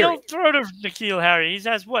 They don't throw to N'Keal Harry. He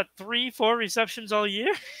has, what, 3-4 receptions all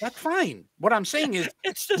year? That's fine. What I'm saying is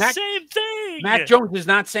it's the same thing. Mac Jones is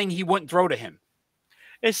not saying he wouldn't throw to him.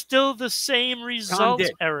 It's still the same result,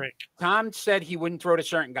 Eric. Tom said he wouldn't throw to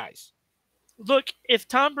certain guys. Look, if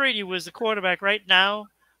Tom Brady was the quarterback right now,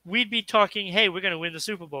 we'd be talking, hey, we're going to win the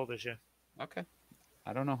Super Bowl this year. Okay.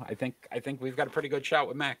 I don't know. I think we've got a pretty good shot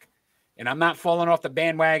with Mac. And I'm not falling off the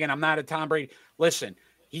bandwagon. I'm not a Tom Brady. Listen,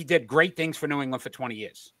 he did great things for New England for 20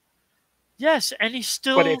 years. Yes, and he's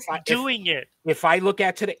still doing it. If I look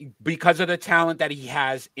at today, because of the talent that he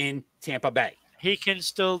has in Tampa Bay. He can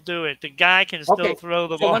still do it. The guy can still throw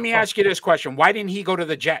the ball. So let me ask you this question. Why didn't he go to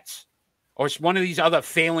the Jets or one of these other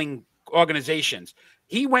failing organizations?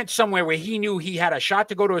 He went somewhere where he knew he had a shot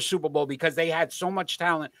to go to a Super Bowl because they had so much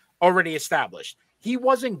talent already established. He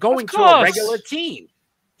wasn't going to a regular team.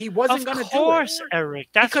 He wasn't going to do it. Of course, Eric.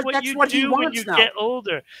 That's what you do when you get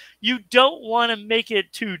older. You don't want to make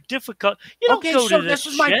it too difficult. You don't go to the Jets.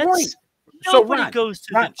 This is my point. Nobody goes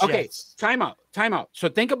to the Jets. Okay, time out. So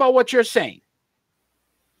think about what you're saying.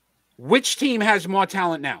 Which team has more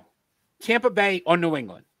talent now? Tampa Bay or New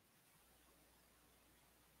England?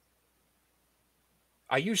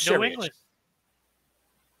 Are you serious? New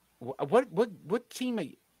England. What team are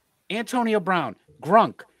you? Antonio Brown,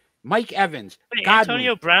 Grunk, Mike Evans, Godwin,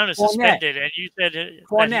 Antonio Brown is suspended, and you said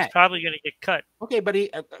that he's probably going to get cut. Okay, but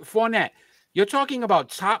Fournette. You're talking about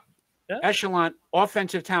top echelon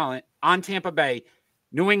offensive talent on Tampa Bay.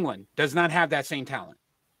 New England does not have that same talent.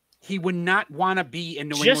 He would not want to be in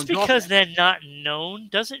New England. Just because they're not known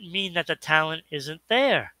doesn't mean that the talent isn't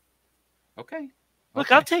there. Okay.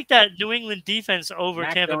 Look, I'll take that New England defense over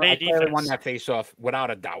Tampa Bay defense. I won that face-off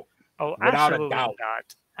without a doubt. Oh, absolutely not.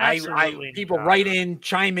 Absolutely people not. Write in,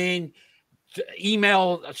 chime in,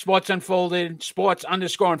 email Sports Unfolded,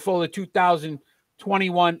 Sports_Unfolded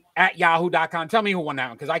 2021 at yahoo.com. Tell me who won that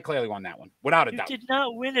one because I clearly won that one without a doubt. You did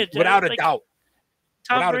not win it. Without a doubt.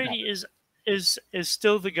 Tom Brady is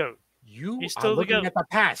still the GOAT. He's still the GOAT. At the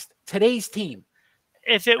past. Today's team.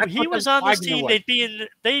 If he was on this team,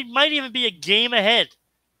 they might even be a game ahead.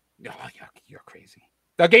 Oh, you're crazy.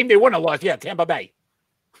 The game they wouldn't have lost, Tampa Bay.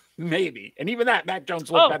 Maybe. And even that, Mac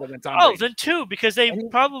Jones looked better than Tom Brady. Then two, because they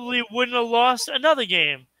probably wouldn't have lost another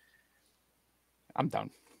game. I'm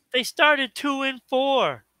done. They started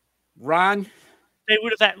 2-4. Ron. They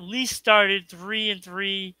would have at least started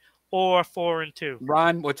 3-3 or 4-2.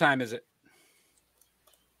 Ron, what time is it?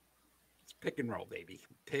 It's pick and roll, baby.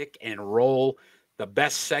 Pick and roll. The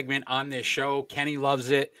best segment on this show. Kenny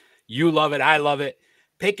loves it. You love it. I love it.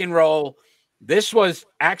 Pick and roll. This was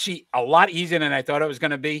actually a lot easier than I thought it was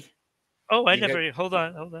going to be. Oh, hold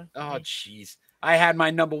on. Oh, jeez. I had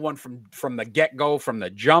my number one from the get-go, from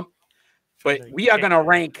the jump. But we are going to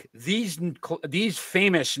rank these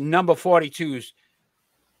famous number 42s: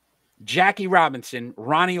 Jackie Robinson,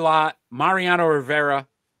 Ronnie Lott, Mariano Rivera,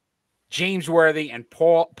 James Worthy, and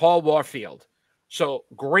Paul Warfield. So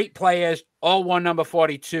great players, all one number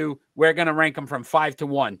 42. We're going to rank them from 5 to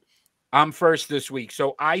 1. I'm first this week.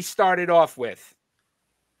 So I started off with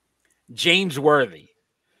James Worthy,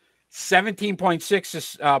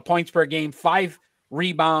 17.6 points per game, 5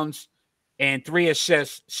 rebounds, and 3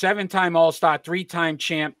 assists, 7-time All-Star, 3-time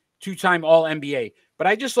champ, 2-time All-NBA. But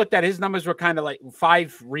I just looked at his numbers were kind of like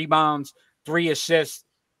 5 rebounds, 3 assists.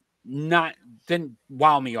 Didn't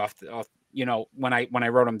wow me off when I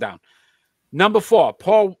wrote them down. Number 4,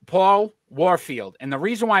 Paul Warfield. And the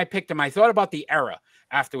reason why I picked him, I thought about the era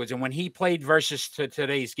afterwards and when he played versus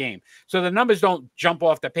today's game. So the numbers don't jump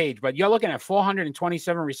off the page, but you're looking at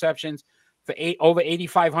 427 receptions for over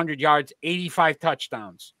 8,500 yards, 85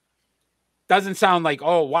 touchdowns. Doesn't sound like,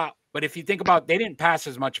 oh, wow. But if you think about, they didn't pass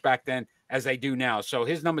as much back then as they do now. So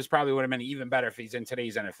his numbers probably would have been even better if he's in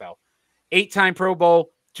today's NFL. 8-time Pro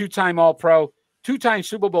Bowl, 2-time All-Pro, 2-time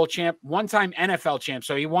Super Bowl champ, 1-time NFL champ.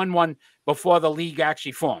 So he won one before the league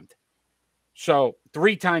actually formed. So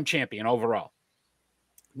 3-time champion overall.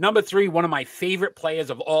 Number 3, one of my favorite players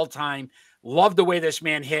of all time. Love the way this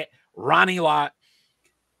man hit. Ronnie Lott,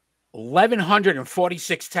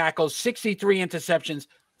 1,146 tackles, 63 interceptions,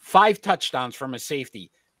 5 touchdowns from a safety.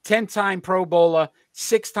 10-time Pro Bowler,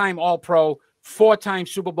 6-time All-Pro, 4-time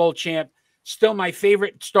Super Bowl champ. Still, my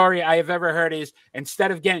favorite story I have ever heard is instead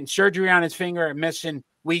of getting surgery on his finger and missing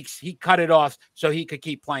weeks, he cut it off so he could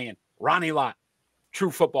keep playing. Ronnie Lott, true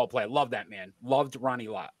football player. Love that man. Loved Ronnie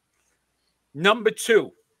Lott. Number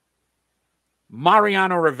 2,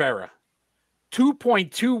 Mariano Rivera,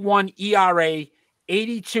 2.21 ERA,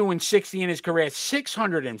 82-60 in his career,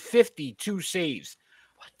 652 saves,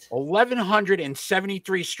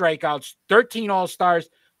 1,173 strikeouts, 13 All-Stars,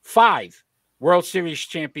 5 World Series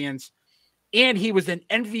champions, and he was an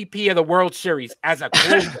MVP of the World Series as a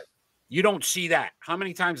closer. You don't see that. How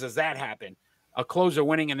many times does that happen? A closer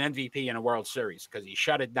winning an MVP in a World Series because he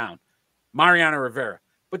shut it down. Mariano Rivera.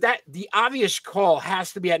 But the obvious call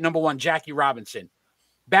has to be at number 1, Jackie Robinson.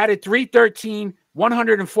 Batted .313,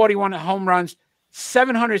 141 home runs,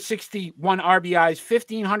 761 RBIs,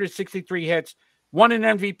 1,563 hits, won an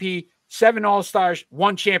MVP, 7 All-Stars,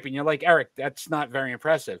 1 champion. You're like, Eric, that's not very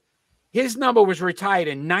impressive. His number was retired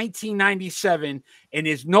in 1997 and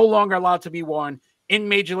is no longer allowed to be worn in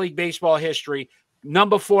Major League Baseball history.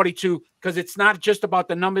 Number 42, because it's not just about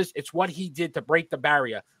the numbers, it's what he did to break the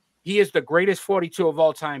barrier. He is the greatest 42 of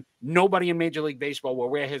all time. Nobody in Major League Baseball will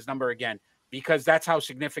wear his number again because that's how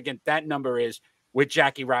significant that number is with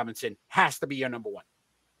Jackie Robinson. Has to be your number 1.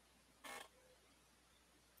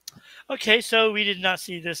 Okay, so we did not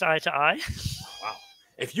see this eye to eye. Wow.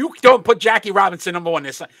 If you don't put Jackie Robinson number 1,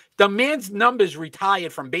 the man's numbers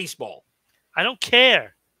retired from baseball. I don't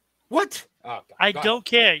care. What? Oh, I don't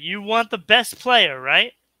care. You want the best player,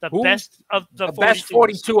 right? The best of the 42s. Best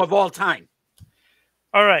 42 of all time.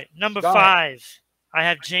 All right, number 5. I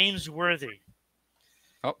have James Worthy.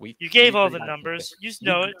 Oh, you gave all the numbers. You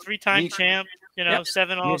know it. 3-time champ.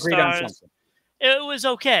 7 All-Stars. It was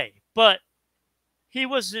okay, but he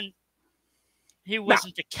wasn't. He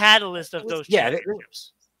wasn't the catalyst of those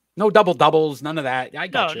championships. No double doubles, none of that. I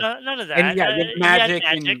got you. None of that. And Magic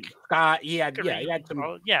and Scott. He had some.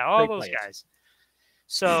 All those guys.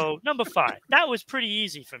 So number 5, that was pretty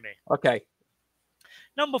easy for me. Okay.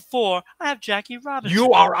 Number 4, I have Jackie Robinson.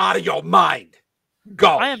 You are out of your mind.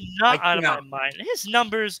 Go. I am not out of my mind. His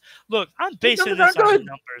numbers, look, I'm basing this on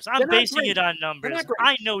numbers. I'm basing it on numbers.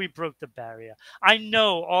 I know he broke the barrier. I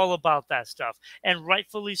know all about that stuff. And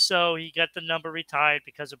rightfully so, he got the number retired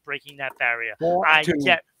because of breaking that barrier. I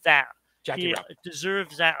get that. He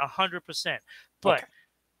deserves that 100%. But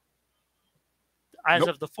as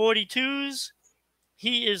of the 42s,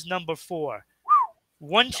 he is number 4.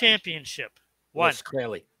 1 championship. 1. Yes,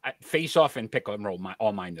 clearly. Face off and pick and roll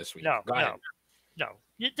all mine this week. No.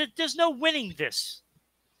 There's no winning this.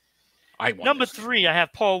 Number 3, I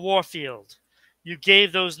have Paul Warfield. You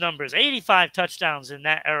gave those numbers. 85 touchdowns in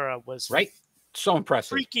that era was right. So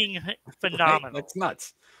impressive. Freaking phenomenal. Right? That's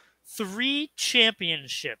nuts. 3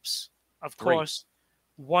 championships. Of course,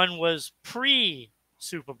 1 was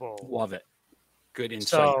pre-Super Bowl. Love it. Good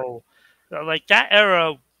insight. So, like that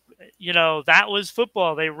era, that was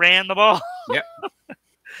football. They ran the ball. Yep.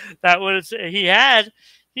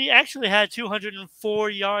 He actually had 204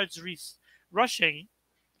 yards rushing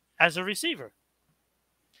as a receiver.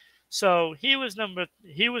 So he was number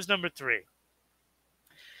 3.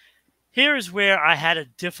 Here's where I had a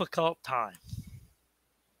difficult time.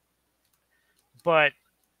 But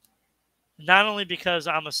not only because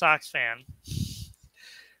I'm a Sox fan,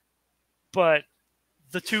 but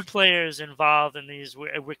the 2 players involved in these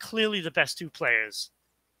were clearly the best 2 players.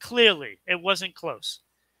 Clearly. It wasn't close.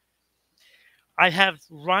 I have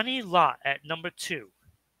Ronnie Lott at number 2.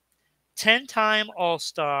 10-time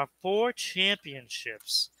All-Star, 4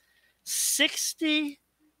 championships,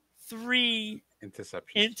 63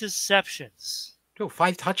 Interceptions. interceptions. Dude,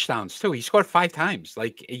 5 touchdowns too. He scored 5 times.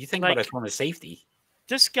 Like you think about Like, it from a safety,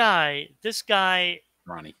 this guy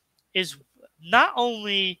Ronnie. is not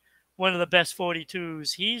only one of the best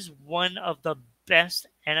 42s, he's one of the best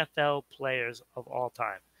NFL players of all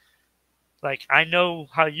time. Like, I know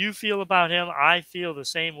how you feel about him. I feel the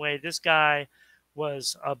same way. This guy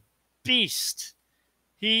was a beast.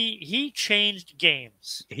 He changed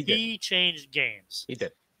games. He did. He changed games. He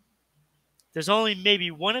did. There's only maybe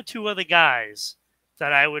 1 or 2 other guys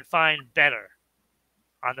that I would find better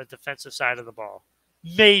on the defensive side of the ball.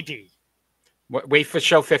 Maybe. Wait for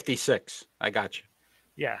show 56. I got you.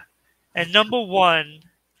 Yeah. And number 1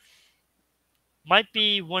 might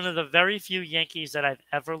be one of the very few Yankees that I've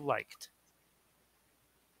ever liked.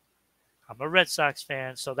 I'm a Red Sox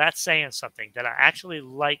fan, so that's saying something, that I actually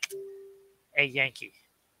liked a Yankee.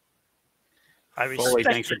 I Foley, respect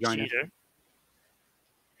thanks for the joining. cheater.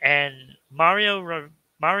 And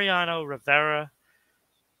Mariano Rivera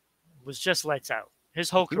was just lights out. His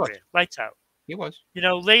whole He was. career, lights out. He was.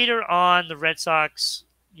 Later on, the Red Sox,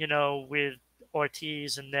 with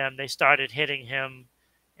Ortiz and them, they started hitting him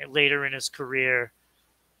later in his career.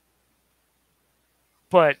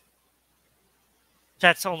 But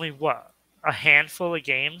that's only a handful of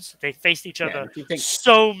games. They faced each other if you think-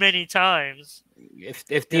 so many times.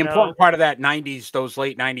 If the important part of that 90s, those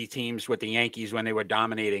late 90 teams with the Yankees when they were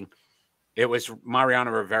dominating, it was Mariano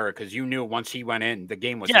Rivera, because you knew once he went in, the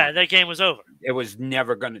game was Yeah, that game was over. It was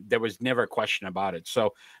never there was never a question about it.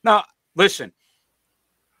 So now listen,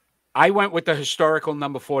 I went with the historical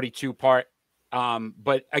number 42 part.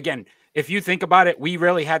 But again, if you think about it, we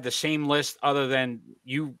really had the same list, other than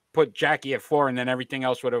you put Jackie at 4 and then everything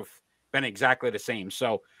else would have been exactly the same.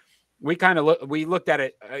 So we kind of looked at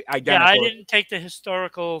it identical. Yeah, I didn't take the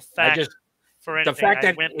historical fact for anything. The fact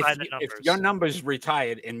that went by the numbers. if your number's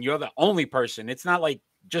retired and you're the only person, it's not like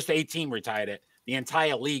just a team retired it. The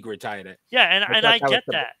entire league retired it. Yeah, and I get was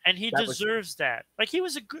that. And he deserves that. Like, he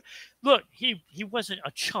was a good look, he wasn't a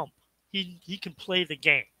chump. He can play the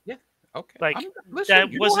game. Yeah. Okay. Like, listen,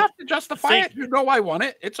 that you wasn't don't have to justify it. You know I won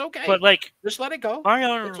it. It's okay. But like, just let it go.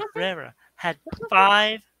 Mariano Rivera had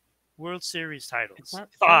 5 World Series titles.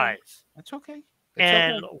 5. That's okay.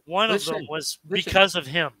 And one of them was because of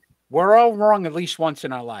him. We're all wrong at least once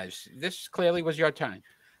in our lives. This clearly was your time.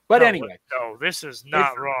 But anyway. No, this is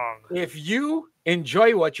not wrong. If you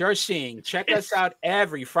enjoy what you're seeing, check us out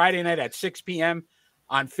every Friday night at 6 p.m.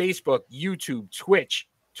 on Facebook, YouTube, Twitch,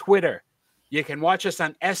 Twitter. You can watch us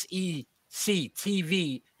on SEC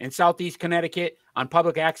TV in Southeast Connecticut on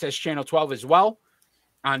Public Access Channel 12 as well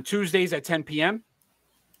on Tuesdays at 10 p.m.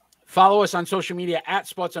 Follow us on social media at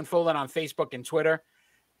Sports Unfolded on Facebook and Twitter,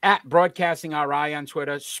 at Broadcasting RI on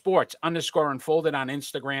Twitter, Sports_Unfolded on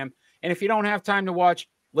Instagram. And if you don't have time to watch,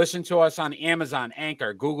 listen to us on Amazon,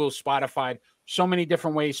 Anchor, Google, Spotify. So many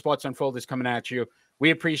different ways Sports Unfolded is coming at you.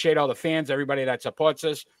 We appreciate all the fans, everybody that supports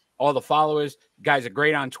us, all the followers. You guys are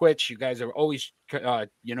great on Twitch. You guys are always,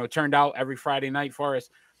 turned out every Friday night for us.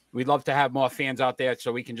 We'd love to have more fans out there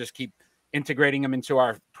so we can just keep integrating them into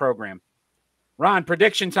our program. Ron,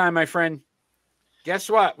 prediction time, my friend. Guess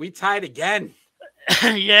what? We tied again.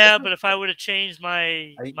 Yeah, but if I would have changed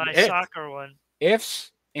my soccer one.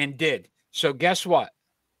 Ifs and did. So guess what?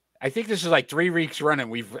 I think this is like 3 weeks running.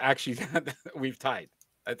 We've tied.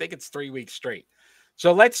 I think it's 3 weeks straight.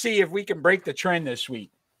 So let's see if we can break the trend this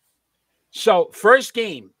week. So first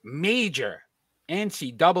game, major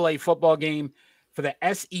NCAA football game for the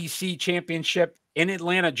SEC championship in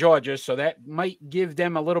Atlanta, Georgia. So that might give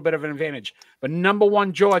them a little bit of an advantage. But number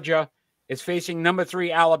 1 Georgia is facing number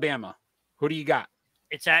 3 Alabama. Who do you got?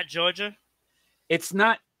 It's at Georgia? It's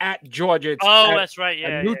not at Georgia. It's that's right.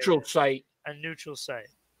 Yeah, a neutral site. A neutral site.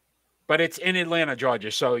 But it's in Atlanta,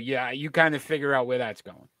 Georgia. So, yeah, you kind of figure out where that's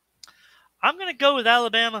going. I'm going to go with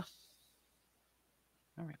Alabama.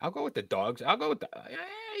 All right. I'll go with the Dogs. I'll go with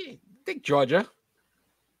I think Georgia.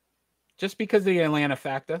 Just because of the Atlanta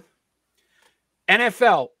factor.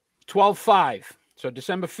 NFL, 12-5. So,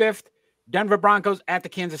 December 5th, Denver Broncos at the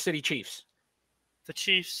Kansas City Chiefs. The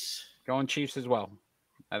Chiefs. Going Chiefs as well.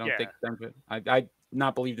 I don't think Denver. I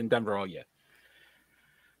not believed in Denver all year.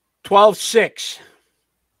 12-6.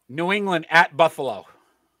 New England at Buffalo.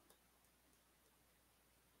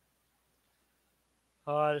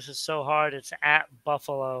 Oh, this is so hard. It's at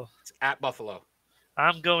Buffalo. It's at Buffalo.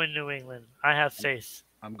 I'm going New England. I have faith.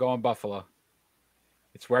 I'm going Buffalo.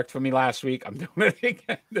 It's worked for me last week. I'm doing it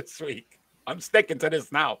again this week. I'm sticking to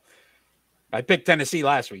this now. I picked Tennessee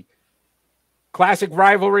last week. Classic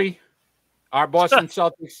rivalry. Our Boston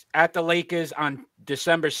Celtics at the Lakers on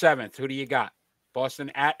December 7th. Who do you got?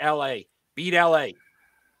 Boston at LA. Beat LA.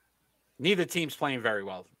 Neither team's playing very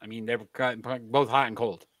well. I mean, they're both hot and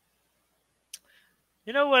cold.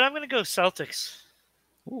 You know what? I'm going to go Celtics.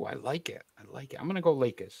 Ooh, I like it. I like it. I'm going to go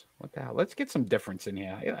Lakers. What the hell? Let's get some difference in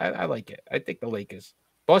here. I like it. I think the Lakers.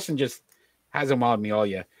 Boston just hasn't wowed me all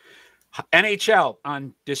year. NHL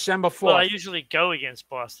on December 4th. Well, I usually go against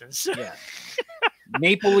Boston. So. Yeah.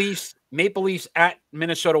 Maple Leafs at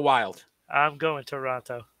Minnesota Wild. I'm going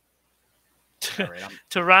Toronto. All right,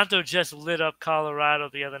 Toronto just lit up Colorado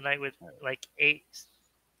the other night with like 8.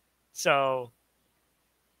 So,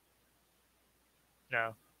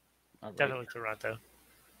 no, right. Definitely Toronto.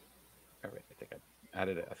 All right, I think I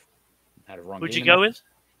had a wrong. Who'd you go with?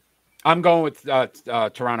 I'm going with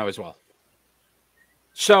Toronto as well.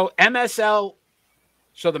 So MSL,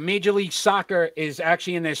 so the Major League Soccer is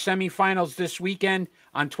actually in their semifinals this weekend.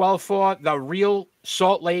 On 12-4, the Real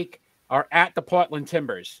Salt Lake are at the Portland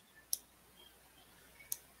Timbers.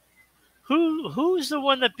 Who's the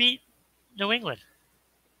one that beat New England?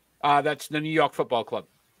 That's the New York Football Club.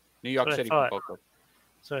 New York City Football Club.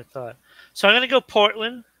 So I thought. So I'm going to go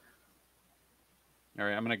Portland. All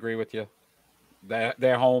right, I'm going to agree with you.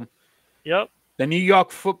 They're home. Yep. The New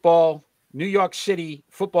York City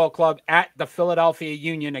Football Club at the Philadelphia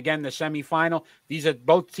Union. Again, the semifinal. These are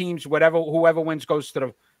both teams. Whoever wins goes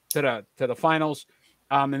to the finals,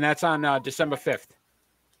 and that's on December 5th.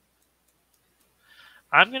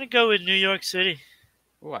 I'm going to go with New York City.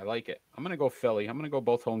 Oh, I like it. I'm going to go Philly. I'm going to go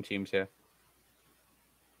both home teams here.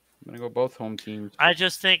 I'm going to go both home teams. I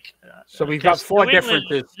just think. So we've got 4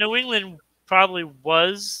 differences. New England probably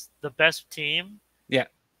was the best team. Yeah.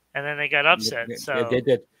 And then they got upset. Yeah, they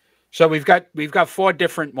did. So we've got 4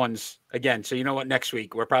 different ones again. So you know what? Next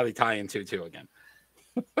week we're probably tying 2-2 again.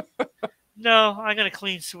 No, I got a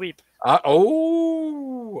clean sweep.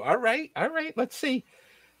 All right. Let's see.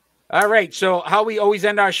 All right. So how we always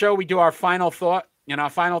end our show, we do our final thought. And our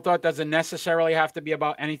final thought doesn't necessarily have to be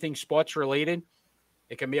about anything sports related.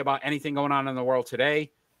 It can be about anything going on in the world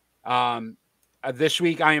today. This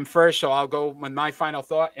week I am first, so I'll go with my final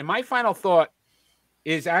thought. And my final thought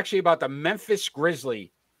is actually about the Memphis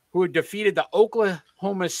Grizzlies, who had defeated the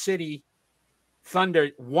Oklahoma City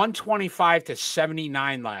Thunder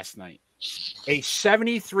 125-79 last night. A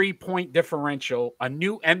 73-point differential, a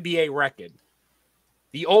new NBA record.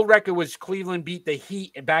 The old record was Cleveland beat the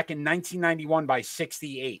Heat back in 1991 by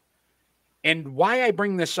 68. And why I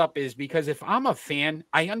bring this up is because if I'm a fan,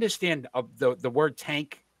 I understand the word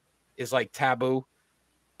tank is like taboo.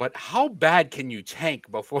 But how bad can you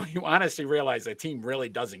tank before you honestly realize the team really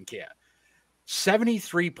doesn't care?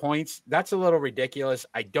 73 points, that's a little ridiculous.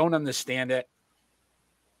 I don't understand it,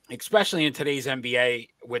 especially in today's NBA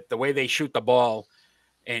with the way they shoot the ball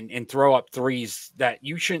and throw up threes, that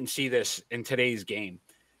you shouldn't see this in today's game.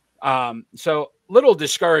 So little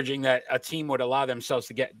discouraging that a team would allow themselves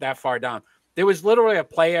to get that far down. There was literally a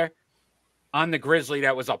player on the Grizzly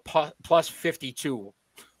that was a plus 52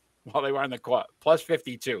 while they were on the court. Plus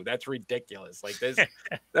 52. That's ridiculous. Like this,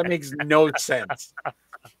 that makes no sense.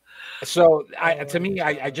 So to me,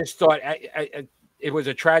 I just thought it was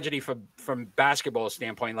a tragedy from basketball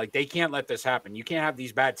standpoint. Like they can't let this happen. You can't have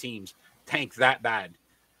these bad teams tank that bad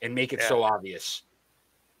and make it so obvious.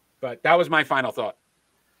 But that was my final thought.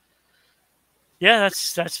 Yeah,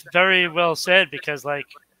 that's very well said, because like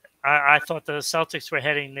I thought the Celtics were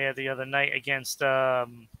heading there the other night against the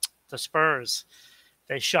Spurs.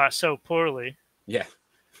 They shot so poorly. Yeah.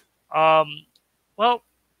 Well,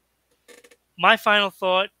 my final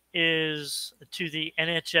thought is to the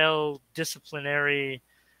NHL disciplinary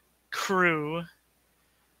crew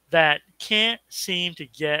that can't seem to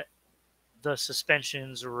get the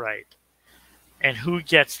suspensions right, and who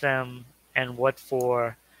gets them and what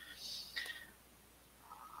for.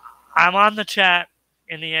 I'm on the chat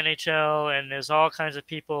in the NHL, and there's all kinds of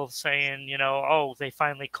people saying, you know, oh, they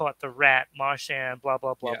finally caught the rat, Marchand, blah,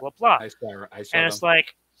 blah, blah, blah, blah. I saw and it's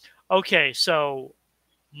like, okay, so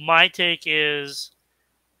my take is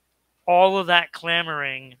all of that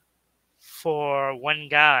clamoring for one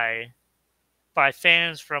guy by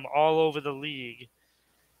fans from all over the league.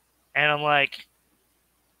 And I'm like,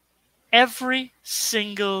 every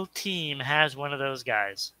single team has one of those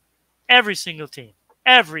guys. Every single team.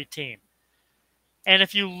 Every team. And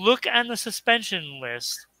if you look on the suspension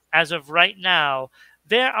list, as of right now,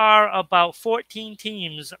 there are about 14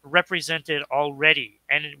 teams represented already.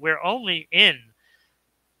 And we're only in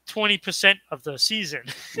 20% of the season.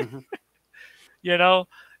 Mm-hmm. You know?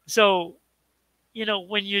 So, you know,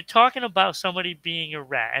 when you're talking about somebody being a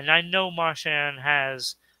rat, and I know Marchand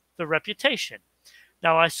has the reputation.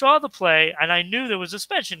 Now, I saw the play, and I knew there was a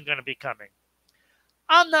suspension going to be coming.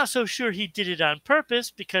 I'm not so sure he did it on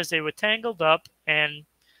purpose because they were tangled up and,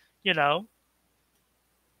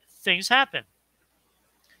 things happen.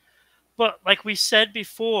 But like we said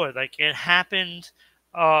before, like it happened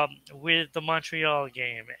with the Montreal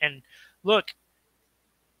game. And look,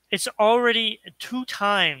 it's already 2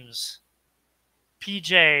 times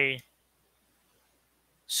PJ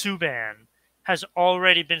Subban has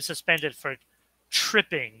already been suspended for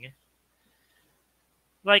tripping.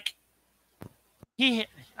 Like, he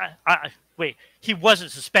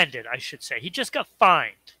wasn't suspended, I should say. He just got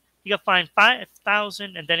fined. He got fined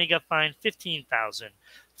 $5,000, and then he got fined $15,000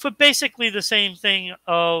 for basically the same thing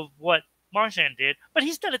of what Marchand did, but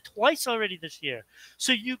he's done it twice already this year.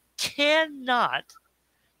 So you cannot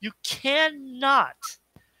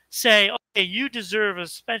say, okay, you deserve a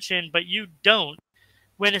suspension, but you don't,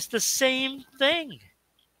 when it's the same thing.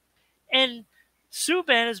 And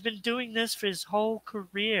Subban has been doing this for his whole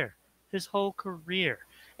career.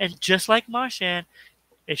 And just like Marchand,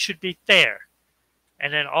 it should be fair.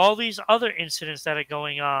 And then all these other incidents that are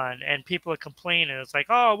going on, and people are complaining. It's like,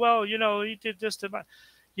 oh, well, he did this to my...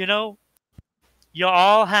 You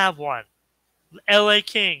all have one. LA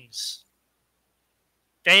Kings.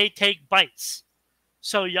 They take bites.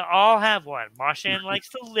 So you all have one. Marchand likes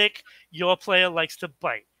to lick. Your player likes to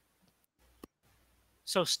bite.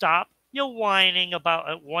 So stop your whining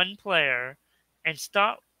about one player and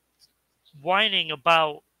stop whining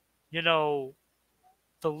about, the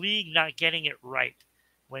league not getting it right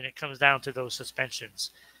when it comes down to those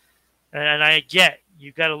suspensions. And I get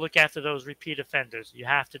you got to look after those repeat offenders. You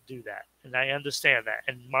have to do that, and I understand that.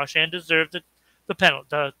 And Marchand deserved the penalty,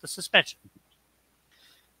 the suspension.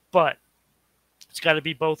 But it's got to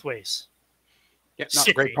be both ways. Yeah, no,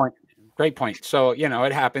 great point. So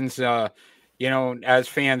it happens. As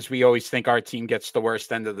fans, we always think our team gets the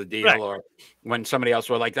worst end of the deal, right, or when somebody else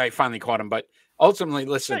will, like, I finally caught him. But ultimately,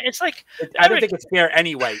 listen, right, it's like I don't think it's fair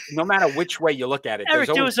anyway. No matter which way you look at it, Eric,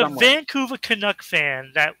 there was a Vancouver Canuck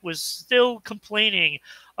fan that was still complaining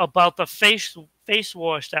about the face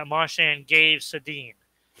wash that Marchand gave Sedin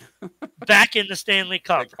back in the Stanley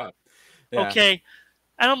Cup. Yeah. Okay.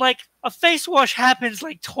 And I'm like, a face wash happens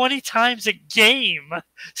like 20 times a game.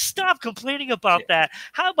 Stop complaining about that.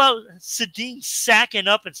 How about Sedin sacking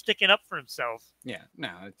up and sticking up for himself? Yeah, no,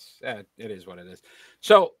 it is what it is.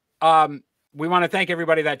 So we want to thank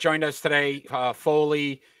everybody that joined us today.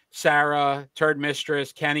 Foley, Sarah, Turd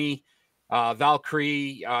Mistress, Kenny,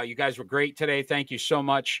 Valkyrie. You guys were great today. Thank you so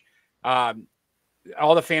much. All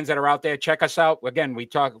the fans that are out there, check us out. Again, we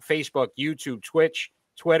talk Facebook, YouTube, Twitch,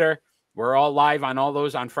 Twitter. We're all live on all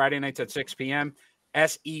those on Friday nights at 6 p.m.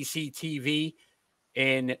 SEC TV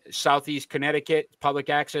in Southeast Connecticut, public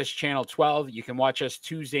access channel 12. You can watch us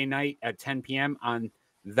Tuesday night at 10 p.m. on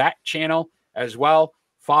that channel as well.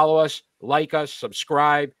 Follow us, like us,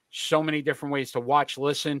 subscribe. So many different ways to watch,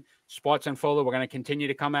 listen. Sports Unfolded, we're going to continue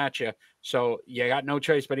to come at you. So you got no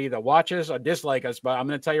choice but either watch us or dislike us. But I'm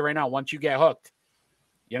going to tell you right now, once you get hooked,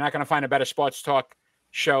 you're not going to find a better sports talk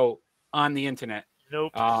show on the internet.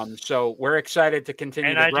 Nope. So we're excited to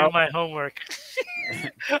continue. And to I grow. do my homework.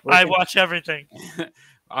 I watch everything.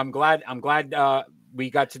 I'm glad we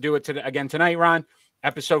got to do it again tonight, Ron.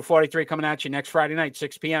 Episode 43 coming at you next Friday night,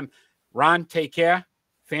 6 p.m. Ron, take care.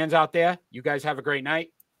 Fans out there, you guys have a great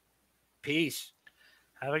night. Peace.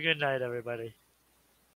 Have a good night, everybody.